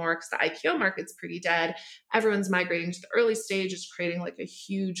stage anymore because the IPO market's pretty dead. Everyone's migrating to the early stage, is creating like a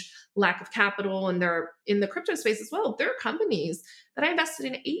huge lack of capital. And there are, in the crypto space as well, there are companies that I invested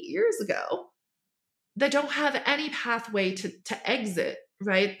in 8 years ago that don't have any pathway to exit,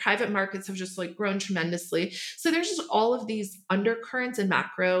 right? Private markets have just like grown tremendously. So there's just all of these undercurrents in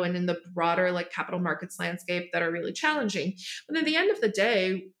macro and in the broader like capital markets landscape that are really challenging. But at the end of the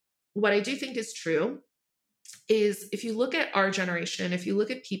day, what I do think is true is if you look at our generation, if you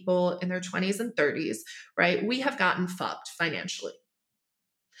look at people in their 20s and 30s, right, we have gotten fucked financially.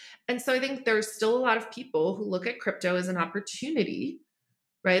 And so I think there's still a lot of people who look at crypto as an opportunity,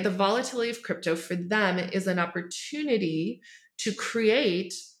 right? The volatility of crypto for them is an opportunity to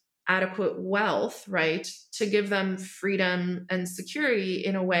create adequate wealth, right? To give them freedom and security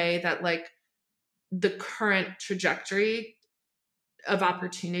in a way that like the current trajectory of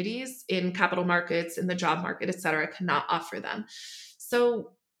opportunities in capital markets, in the job market, et cetera, cannot offer them.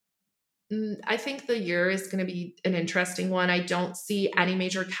 So I think the year is going to be an interesting one. I don't see any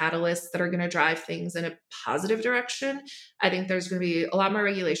major catalysts that are going to drive things in a positive direction. I think there's going to be a lot more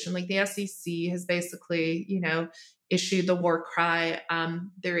regulation. Like the SEC has basically, issued the war cry.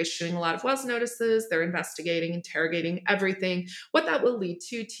 They're issuing a lot of Wells notices. They're investigating, interrogating everything. What that will lead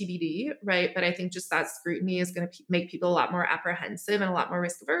to, TBD, right? But I think just that scrutiny is going to make people a lot more apprehensive and a lot more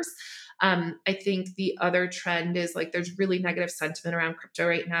risk averse. I think the other trend is like there's really negative sentiment around crypto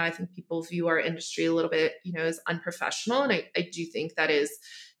right now. I think people view our industry a little bit, as unprofessional. And I do think that is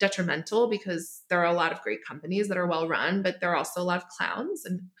detrimental because there are a lot of great companies that are well run, but there are also a lot of clowns,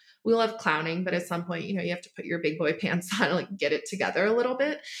 and we love clowning, but at some point, you have to put your big boy pants on and like get it together a little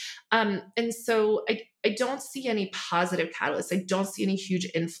bit. And so I don't see any positive catalysts. I don't see any huge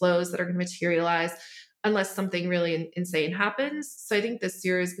inflows that are going to materialize. unless something really insane happens. So I think this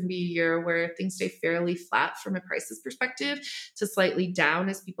year is going to be a year where things stay fairly flat from a prices perspective to slightly down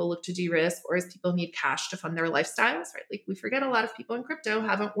as people look to de-risk or as people need cash to fund their lifestyles, right? Like we forget a lot of people in crypto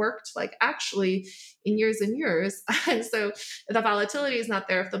haven't worked like actually in years and years. And so the volatility is not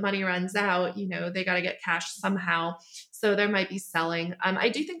there. If the money runs out, they got to get cash somehow. So there might be selling. I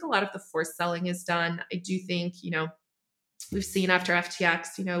do think a lot of the forced selling is done. I do think, we've seen after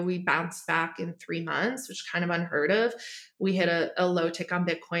FTX, we bounced back in 3 months, which is kind of unheard of. We hit a low tick on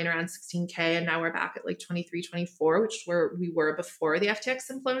Bitcoin around 16K, and now we're back at like 23, 24, which is where we were before the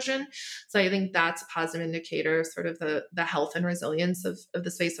FTX implosion. So I think that's a positive indicator of sort of the health and resilience of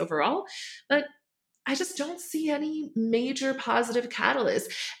the space overall. But I just don't see any major positive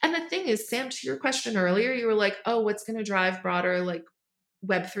catalyst. And the thing is, Sam, to your question earlier, you were like, oh, what's going to drive broader like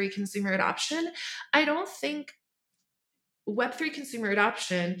Web3 consumer adoption? I don't think Web3 consumer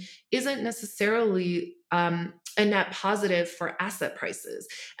adoption isn't necessarily a net positive for asset prices.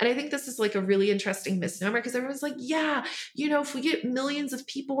 And I think this is like a really interesting misnomer because everyone's like, yeah, if we get millions of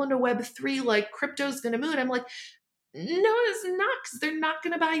people into Web3, like crypto's going to move. I'm like, no, it's not, because they're not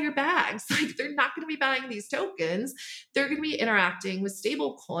going to buy your bags. Like they're not going to be buying these tokens. They're going to be interacting with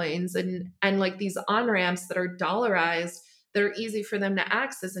stable coins and like these on-ramps that are dollarized, that are easy for them to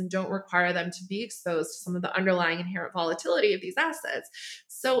access and don't require them to be exposed to some of the underlying inherent volatility of these assets.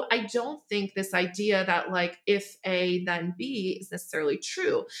 So I don't think this idea that like if A, then B is necessarily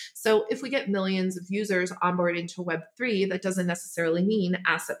true. So if we get millions of users onboarded into Web3, that doesn't necessarily mean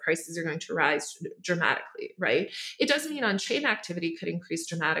asset prices are going to rise dramatically, right? It does mean on-chain activity could increase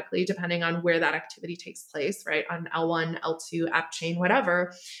dramatically depending on where that activity takes place, right? On L1, L2, app chain,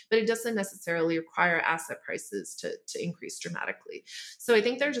 whatever. But it doesn't necessarily require asset prices to increase dramatically. So I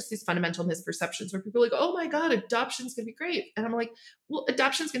think there are just these fundamental misperceptions where people are like, oh my God, adoption's going to be great. And I'm like, well,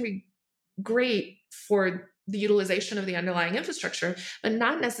 adoption's going to be great for the utilization of the underlying infrastructure, but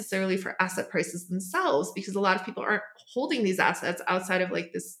not necessarily for asset prices themselves, because a lot of people aren't holding these assets outside of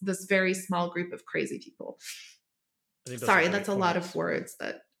like this very small group of crazy people. Sorry, that's a lot of words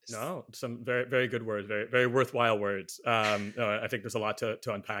that. No, some very, very good words, very, very worthwhile words. No, I think there's a lot to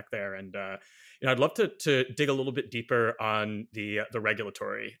unpack there, and I'd love to dig a little bit deeper on the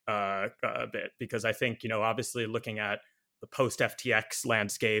regulatory bit, because I think obviously looking at the post FTX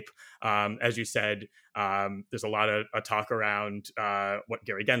landscape, as you said, there's a lot of talk around what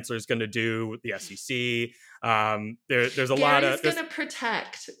Gary Gensler is going to do with the SEC. There's a lot of. Gary's going to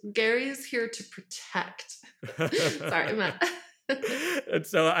protect. Gary's here to protect. Sorry, Matt. And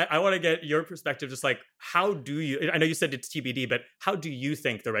so I want to get your perspective, just like, how do you, I know you said it's TBD, but how do you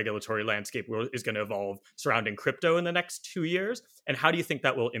think the regulatory landscape is going to evolve surrounding crypto in the next 2 years? And how do you think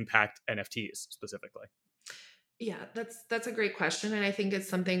that will impact NFTs specifically? Yeah, that's a great question. And I think it's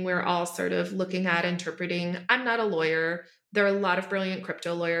something we're all sort of looking at, interpreting. I'm not a lawyer. There are a lot of brilliant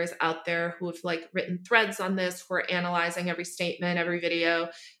crypto lawyers out there who have like written threads on this, who are analyzing every statement, every video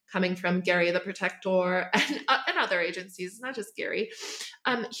coming from Gary the Protector and other agencies, not just Gary.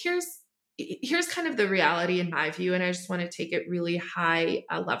 Here's kind of the reality in my view, and I just want to take it really high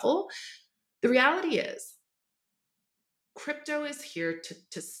level. The reality is crypto is here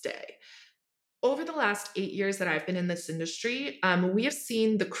to stay. Over the last 8 years that I've been in this industry, we have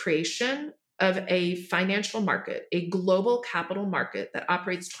seen the creation of a financial market, a global capital market that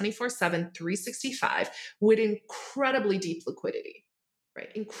operates 24/7, 365 with incredibly deep liquidity,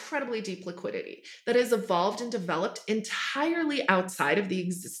 right? Incredibly deep liquidity that has evolved and developed entirely outside of the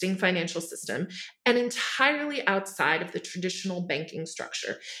existing financial system and entirely outside of the traditional banking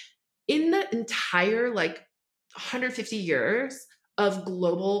structure. In the entire 150 years of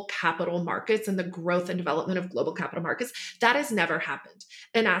global capital markets and the growth and development of global capital markets, that has never happened.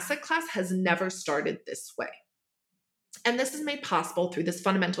 An asset class has never started this way. And this is made possible through this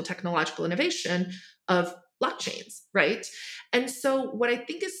fundamental technological innovation of blockchains, right? And so what I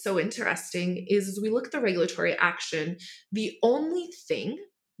think is so interesting is as we look at the regulatory action, the only thing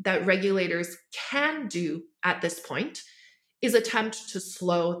that regulators can do at this point is attempt to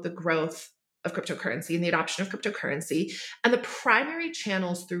slow the growth of cryptocurrency and the adoption of cryptocurrency. And the primary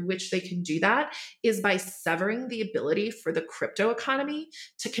channels through which they can do that is by severing the ability for the crypto economy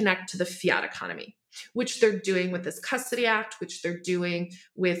to connect to the fiat economy, which they're doing with this Custody Act, which they're doing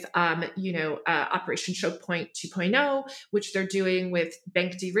with, Operation Choke Point 2.0, which they're doing with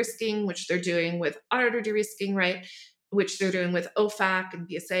bank de-risking, which they're doing with auditor de-risking, right? Which they're doing with OFAC and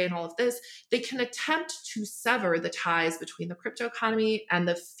BSA and all of this. They can attempt to sever the ties between the crypto economy and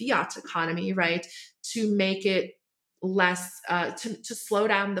the fiat economy, right? To make it less, to slow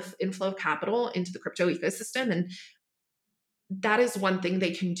down the inflow of capital into the crypto ecosystem. And that is one thing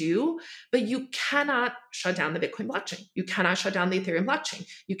they can do, but you cannot shut down the Bitcoin blockchain. You cannot shut down the Ethereum blockchain.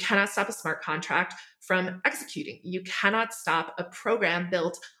 You cannot stop a smart contract from executing. You cannot stop a program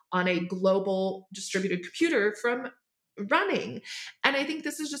built on a global distributed computer from running. And I think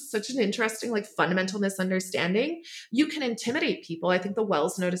this is just such an interesting, like, fundamental misunderstanding. You can intimidate people. I think the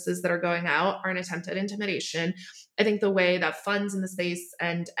Wells notices that are going out are an attempt at intimidation. I think the way that funds in the space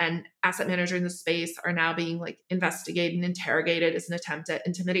and asset managers in the space are now being like investigated and interrogated is an attempt at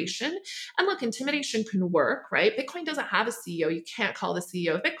intimidation. And look, intimidation can work, right? Bitcoin doesn't have a CEO. You can't call the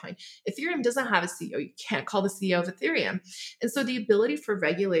CEO of Bitcoin. Ethereum doesn't have a CEO. You can't call the CEO of Ethereum. And so the ability for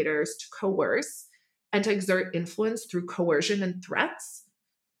regulators to coerce and to exert influence through coercion and threats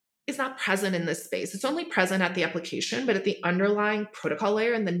is not present in this space. It's only present at the application, but at the underlying protocol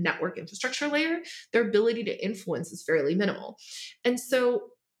layer and the network infrastructure layer, their ability to influence is fairly minimal. And so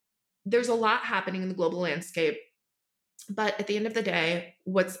there's a lot happening in the global landscape. But at the end of the day,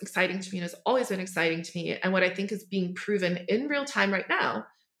 what's exciting to me and has always been exciting to me, and what I think is being proven in real time right now,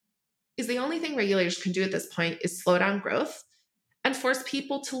 is the only thing regulators can do at this point is slow down growth and force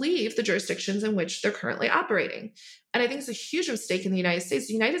people to leave the jurisdictions in which they're currently operating. And I think it's a huge mistake in the United States.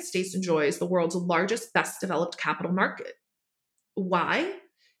 The United States enjoys the world's largest, best developed capital market. Why?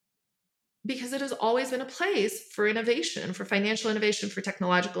 Because it has always been a place for innovation, for financial innovation, for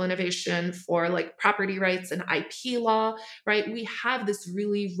technological innovation, for like property rights and IP law, right? We have this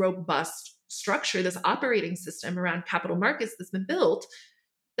really robust structure, this operating system around capital markets that's been built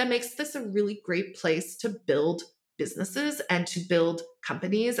that makes this a really great place to build businesses and to build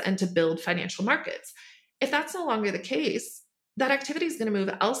companies and to build financial markets. If that's no longer the case, that activity is going to move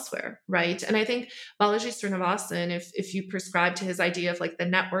elsewhere, right? And I think Balaji Srinivasan, if you prescribe to his idea of like the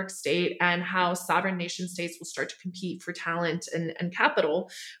network state and how sovereign nation states will start to compete for talent and capital,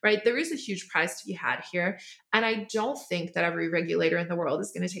 right? There is a huge prize to be had here. And I don't think that every regulator in the world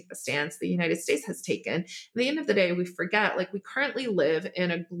is going to take the stance the United States has taken. At the end of the day, we forget, like, we currently live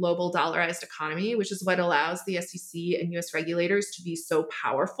in a global dollarized economy, which is what allows the SEC and US regulators to be so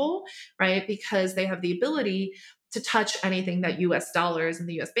powerful, right? Because they have the ability to touch anything that US dollars and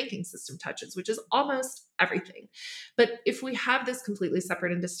the US banking system touches, which is almost everything. But if we have this completely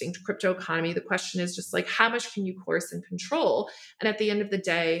separate and distinct crypto economy, the question is just like, how much can you coerce and control? And at the end of the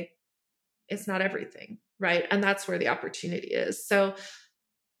day, it's not everything, right? And that's where the opportunity is. So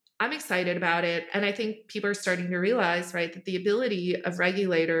I'm excited about it. And I think people are starting to realize, right, that the ability of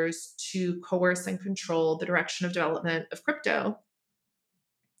regulators to coerce and control the direction of development of crypto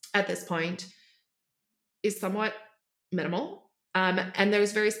at this point is somewhat minimal. And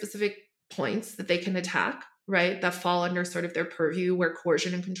there's very specific points that they can attack, right, that fall under sort of their purview where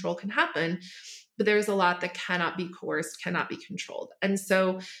coercion and control can happen. But there's a lot that cannot be coerced, cannot be controlled. And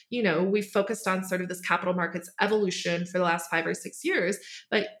so, we've focused on sort of this capital markets evolution for the last 5 or 6 years.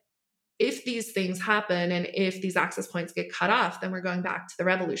 But if these things happen and if these access points get cut off, then we're going back to the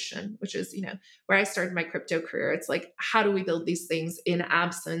revolution, which is, where I started my crypto career. It's like, how do we build these things in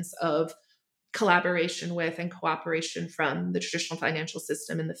absence of collaboration with and cooperation from the traditional financial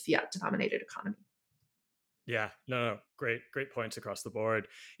system and the fiat denominated economy? Yeah, no, great points across the board.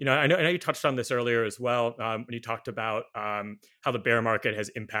 I know you touched on this earlier as well, when you talked about how the bear market has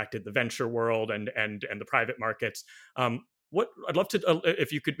impacted the venture world and the private markets. What I'd love to,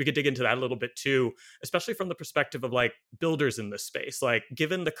 if we could dig into that a little bit too, especially from the perspective of like builders in this space. Like,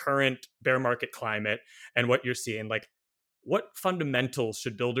 given the current bear market climate and what you're seeing, like, what fundamentals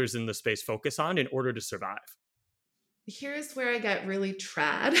should builders in the space focus on in order to survive? Here's where I get really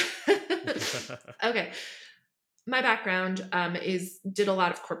trad. Okay. My background did a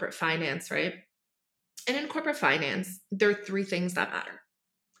lot of corporate finance, right? And in corporate finance, there are 3 things that matter.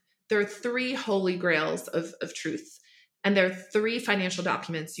 There are 3 holy grails of truth. And there are 3 financial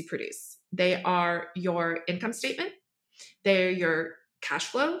documents you produce. They are your income statement, they're your cash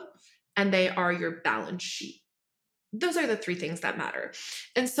flow, and they are your balance sheet. Those are the 3 things that matter.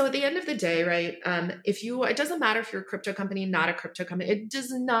 And so at the end of the day, right, it doesn't matter if you're a crypto company, not a crypto company, it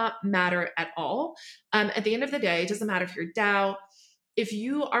does not matter at all. At the end of the day, it doesn't matter if you're DAO. If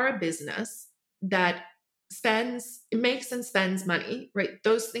you are a business that makes and spends money, right,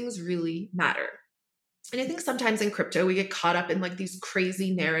 those things really matter. And I think sometimes in crypto, we get caught up in like these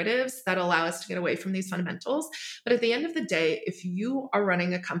crazy narratives that allow us to get away from these fundamentals. But at the end of the day, if you are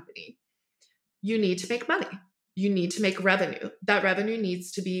running a company, you need to make money. You need to make revenue. That revenue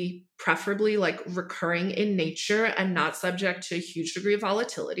needs to be preferably like recurring in nature and not subject to a huge degree of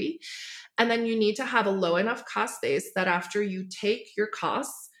volatility. And then you need to have a low enough cost base that after you take your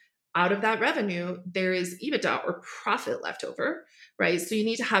costs out of that revenue, there is EBITDA or profit left over, right? So you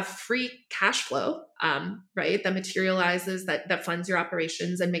need to have free cash flow, right? That materializes, that funds your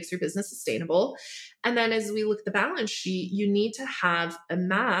operations and makes your business sustainable. And then as we look at the balance sheet, you need to have a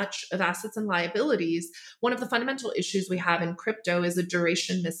match of assets and liabilities. One of the fundamental issues we have in crypto is a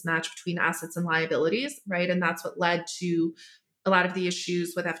duration mismatch between assets and liabilities, right? And that's what led to a lot of the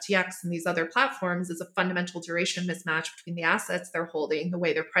issues with FTX and these other platforms is a fundamental duration mismatch between the assets they're holding, the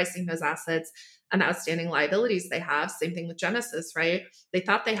way they're pricing those assets, and the outstanding liabilities they have. Same thing with Genesis, right? They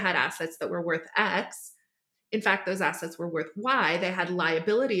thought they had assets that were worth X. In fact, those assets were worth Y. They had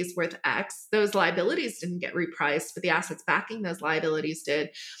liabilities worth X. Those liabilities didn't get repriced, but the assets backing those liabilities did.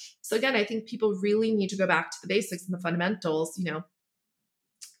 So again, I think people really need to go back to the basics and the fundamentals.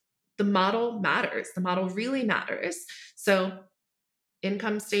 The model matters. The model really matters. So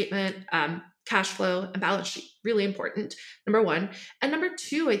income statement, cash flow, and balance sheet, really important, number one. And number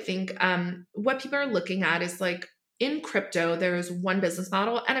two, I think what people are looking at is like in crypto, there's one business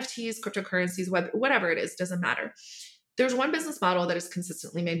model, NFTs, cryptocurrencies, whatever it is, doesn't matter. There's one business model that has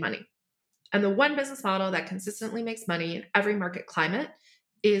consistently made money. And the one business model that consistently makes money in every market climate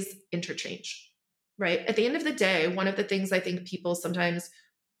is interchange, right? At the end of the day, one of the things I think people sometimes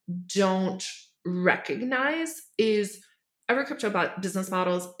don't recognize is every crypto business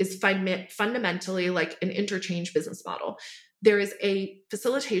models is fundamentally like an interchange business model. There is a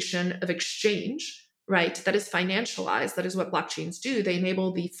facilitation of exchange, right? That is financialized. That is what blockchains do. They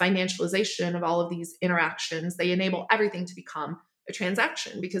enable the financialization of all of these interactions. They enable everything to become a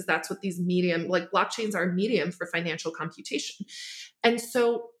transaction because that's what these medium, like blockchains are a medium for financial computation. And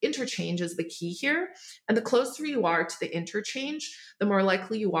so interchange is the key here. And the closer you are to the interchange, the more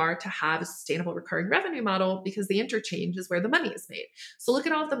likely you are to have a sustainable recurring revenue model because the interchange is where the money is made. So look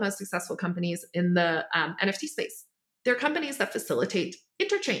at all of the most successful companies in the NFT space. They're companies that facilitate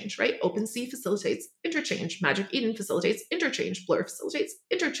interchange, right? OpenSea facilitates interchange. Magic Eden facilitates interchange. Blur facilitates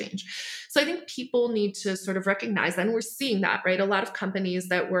interchange. So I think people need to sort of recognize that, and we're seeing that, right? A lot of companies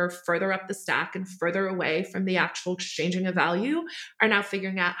that were further up the stack and further away from the actual exchanging of value are now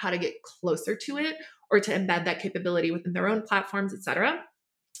figuring out how to get closer to it or to embed that capability within their own platforms, et cetera.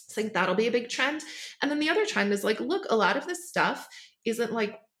 So I think that'll be a big trend. And then the other trend is like, look, a lot of this stuff isn't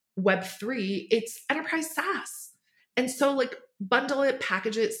like Web3, it's enterprise SaaS. And so like bundle it,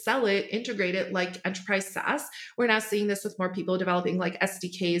 package it, sell it, integrate it like enterprise SaaS. We're now seeing this with more people developing like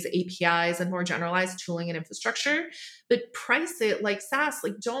SDKs, APIs, and more generalized tooling and infrastructure. But price it like SaaS.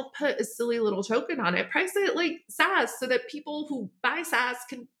 Like don't put a silly little token on it. Price it like SaaS so that people who buy SaaS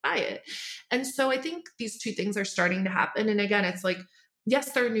can buy it. And so I think these two things are starting to happen. And again, it's like,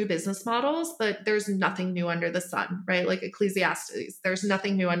 yes, there are new business models, but there's nothing new under the sun, right? Like Ecclesiastes, there's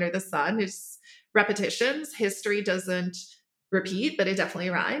nothing new under the sun. It's repetitions. History doesn't repeat, but it definitely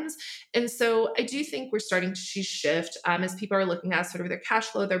rhymes. And so I do think we're starting to see shift as people are looking at sort of their cash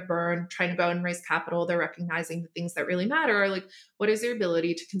flow, their burn, trying to go and raise capital. They're recognizing the things that really matter are like, what is your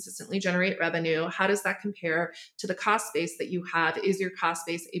ability to consistently generate revenue? How does that compare to the cost base that you have? Is your cost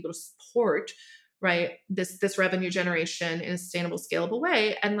base able to support, right, this revenue generation in a sustainable, scalable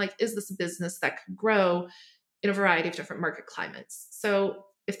way? And like, is this a business that could grow in a variety of different market climates? So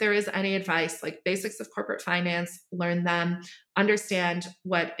if there is any advice, like basics of corporate finance, learn them, understand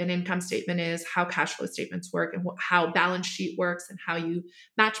what an income statement is, how cash flow statements work, and how balance sheet works, and how you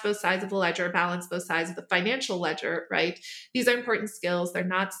match both sides of the ledger, balance both sides of the financial ledger, right? These are important skills. They're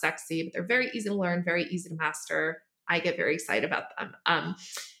not sexy, but they're very easy to learn, very easy to master. I get very excited about them.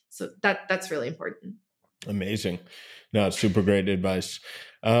 So that's really important. Amazing. No, it's super great advice.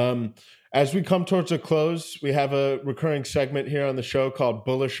 As we come towards a close, we have a recurring segment here on the show called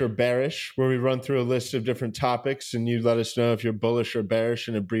Bullish or Bearish, where we run through a list of different topics and you let us know if you're bullish or bearish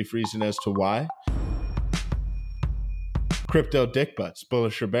and a brief reason as to why. CryptoDickButts,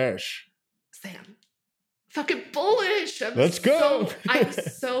 bullish or bearish? Sam, fucking bullish. Let's go. I'm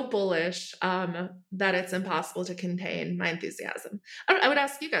so bullish that it's impossible to contain my enthusiasm. I would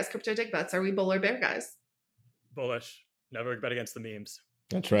ask you guys, CryptoDickButts, are we bull or bear guys? Bullish. Never bet against the memes.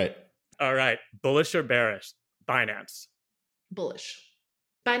 That's right. All right. Bullish or bearish? Binance. Bullish.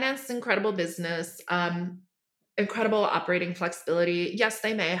 Binance is incredible business. Incredible operating flexibility. Yes,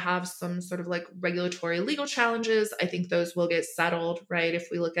 they may have some sort of like regulatory legal challenges. I think those will get settled, right? If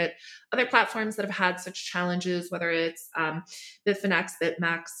we look at other platforms that have had such challenges, whether it's Bitfinex,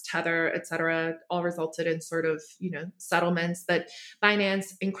 BitMEX, Tether, et cetera, all resulted in sort of, settlements. But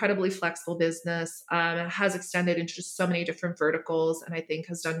Binance, incredibly flexible business, has extended into just so many different verticals, and I think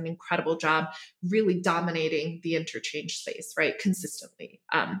has done an incredible job really dominating the interchange space, right? Consistently.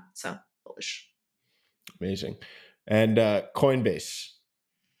 So bullish. Amazing. And Coinbase?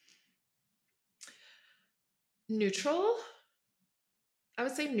 Neutral. I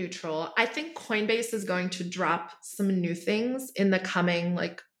would say neutral. I think Coinbase is going to drop some new things in the coming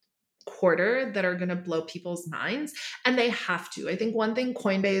quarter that are going to blow people's minds, and they have to. I think one thing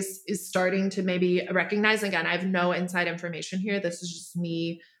Coinbase is starting to maybe recognize, again, I have no inside information here, this is just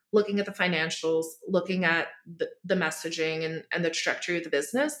me looking at the financials, looking at the messaging and the trajectory of the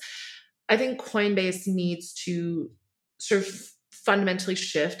business. I think Coinbase needs to sort of fundamentally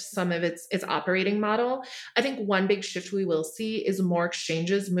shift some of its operating model. I think one big shift we will see is more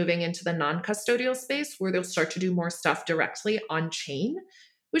exchanges moving into the non-custodial space, where they'll start to do more stuff directly on chain,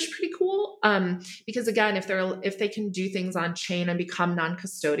 which is pretty cool. Because again, if they can do things on chain and become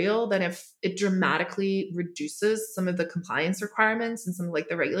non-custodial, then if it dramatically reduces some of the compliance requirements and some of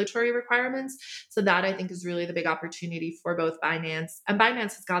the regulatory requirements. So that I think is really the big opportunity for both Binance, and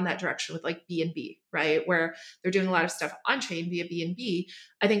Binance has gone that direction with BNB, right? Where they're doing a lot of stuff on chain via BNB.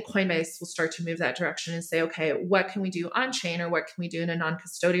 I think Coinbase will start to move that direction and say, okay, what can we do on chain, or what can we do in a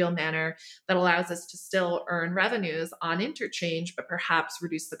non-custodial manner that allows us to still earn revenues on interchange, but perhaps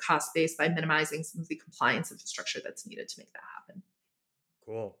reduce the cost base by minimizing some of the compliance infrastructure that's needed to make that happen.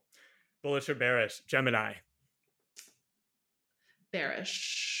 Cool. Bullish or bearish? Gemini.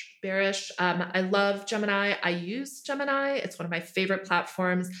 Bearish. I love Gemini. I use Gemini. It's one of my favorite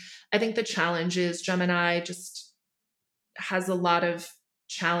platforms. I think the challenge is Gemini just has a lot of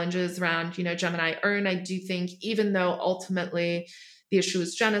challenges around, Gemini Earn. I do think, even though ultimately the issue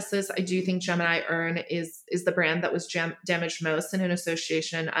is Genesis, I do think Gemini Earn is the brand that was damaged most in an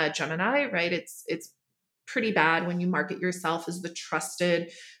association, Gemini, right? It's pretty bad when you market yourself as the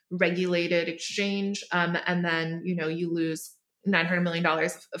trusted, regulated exchange, and then you lose $900 million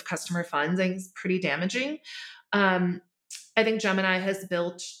of customer funds. I think it's pretty damaging. I think Gemini has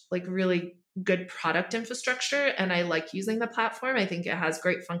built really good product infrastructure, and I like using the platform. I think it has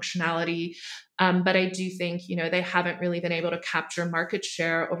great functionality. But I do think, they haven't really been able to capture market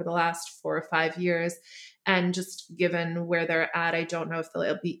share over the last 4 or 5 years. And just given where they're at, I don't know if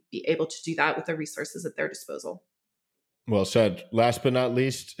they'll be able to do that with the resources at their disposal. Well said. Last but not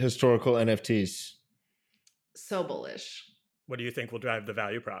least, historical NFTs. So bullish. What do you think will drive the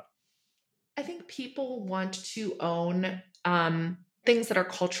value prop? I think people want to own things that are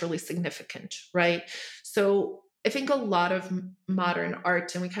culturally significant, right? So I think a lot of modern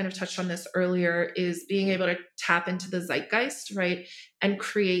art, and we kind of touched on this earlier, is being able to tap into the zeitgeist, right? And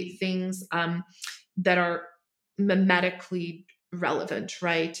create things that are mimetically relevant,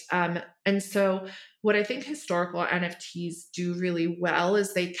 right? And so what I think historical NFTs do really well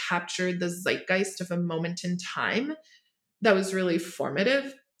is they capture the zeitgeist of a moment in time that was really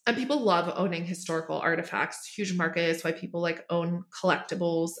formative. And people love owning historical artifacts. Huge market. It's why people own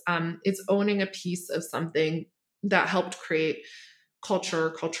collectibles. It's owning a piece of something that helped create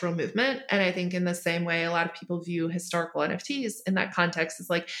cultural movement. And I think in the same way, a lot of people view historical NFTs in that context as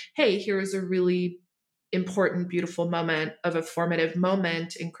hey, here's a really important, beautiful moment of a formative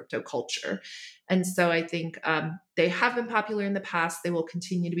moment in crypto culture. And so I think they have been popular in the past. They will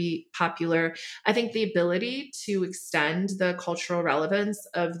continue to be popular. I think the ability to extend the cultural relevance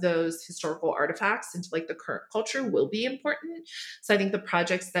of those historical artifacts into the current culture will be important. So I think the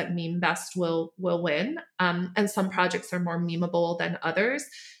projects that meme best will win. And some projects are more memeable than others.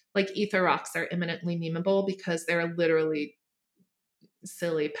 Ether rocks are eminently memeable because they're literally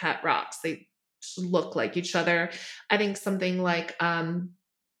silly pet rocks. They look like each other. I think something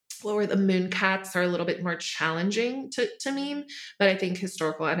what were the Mooncats are a little bit more challenging to meme, but I think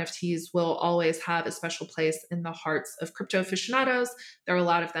historical NFTs will always have a special place in the hearts of crypto aficionados. There are a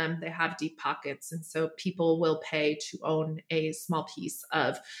lot of them. They have deep pockets, and so people will pay to own a small piece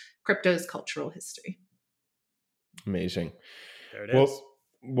of crypto's cultural history. Amazing. There it is.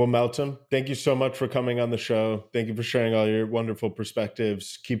 Well, Meltem, thank you so much for coming on the show. Thank you for sharing all your wonderful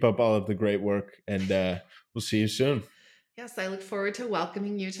perspectives. Keep up all of the great work, and we'll see you soon. Yes, I look forward to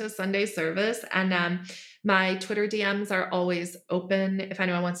welcoming you to Sunday service. And my Twitter DMs are always open if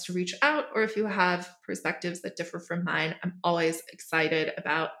anyone wants to reach out, or if you have perspectives that differ from mine. I'm always excited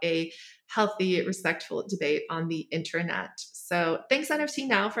about a healthy, respectful debate on the internet. So thanks, NFT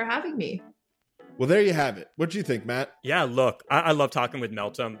Now, for having me. Well, there you have it. What do you think, Matt? Yeah, look, I love talking with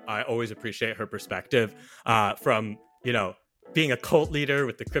Meltem. I always appreciate her perspective from, being a cult leader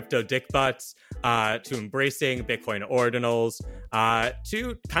with the CryptoDickButts, to embracing Bitcoin ordinals,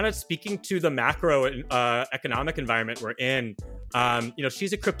 to kind of speaking to the macro economic environment we're in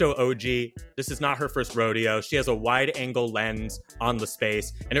She's a crypto OG. This is not her first rodeo. She has a wide angle lens on the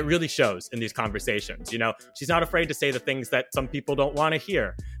space, and it really shows in these conversations. She's not afraid to say the things that some people don't want to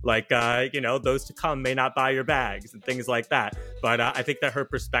hear, like, those to come may not buy your bags and things like that. But I think that her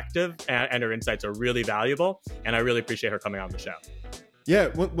perspective and her insights are really valuable, and I really appreciate her coming on the show. Yeah,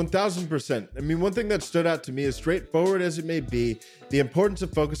 1000%. I mean, one thing that stood out to me, as straightforward as it may be, the importance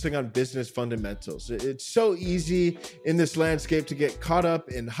of focusing on business fundamentals. It's so easy in this landscape to get caught up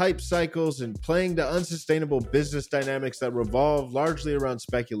in hype cycles and playing to unsustainable business dynamics that revolve largely around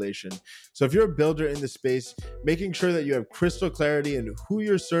speculation. So if you're a builder in the space, making sure that you have crystal clarity in who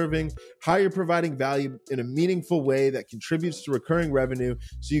you're serving, how you're providing value in a meaningful way that contributes to recurring revenue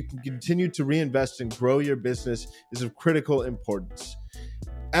so you can continue to reinvest and grow your business is of critical importance.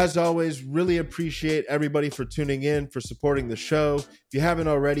 As always, really appreciate everybody for tuning in, for supporting the show. If you haven't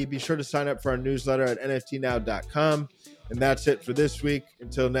already, be sure to sign up for our newsletter at nftnow.com. And that's it for this week.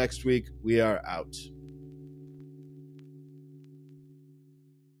 Until next week, we are out.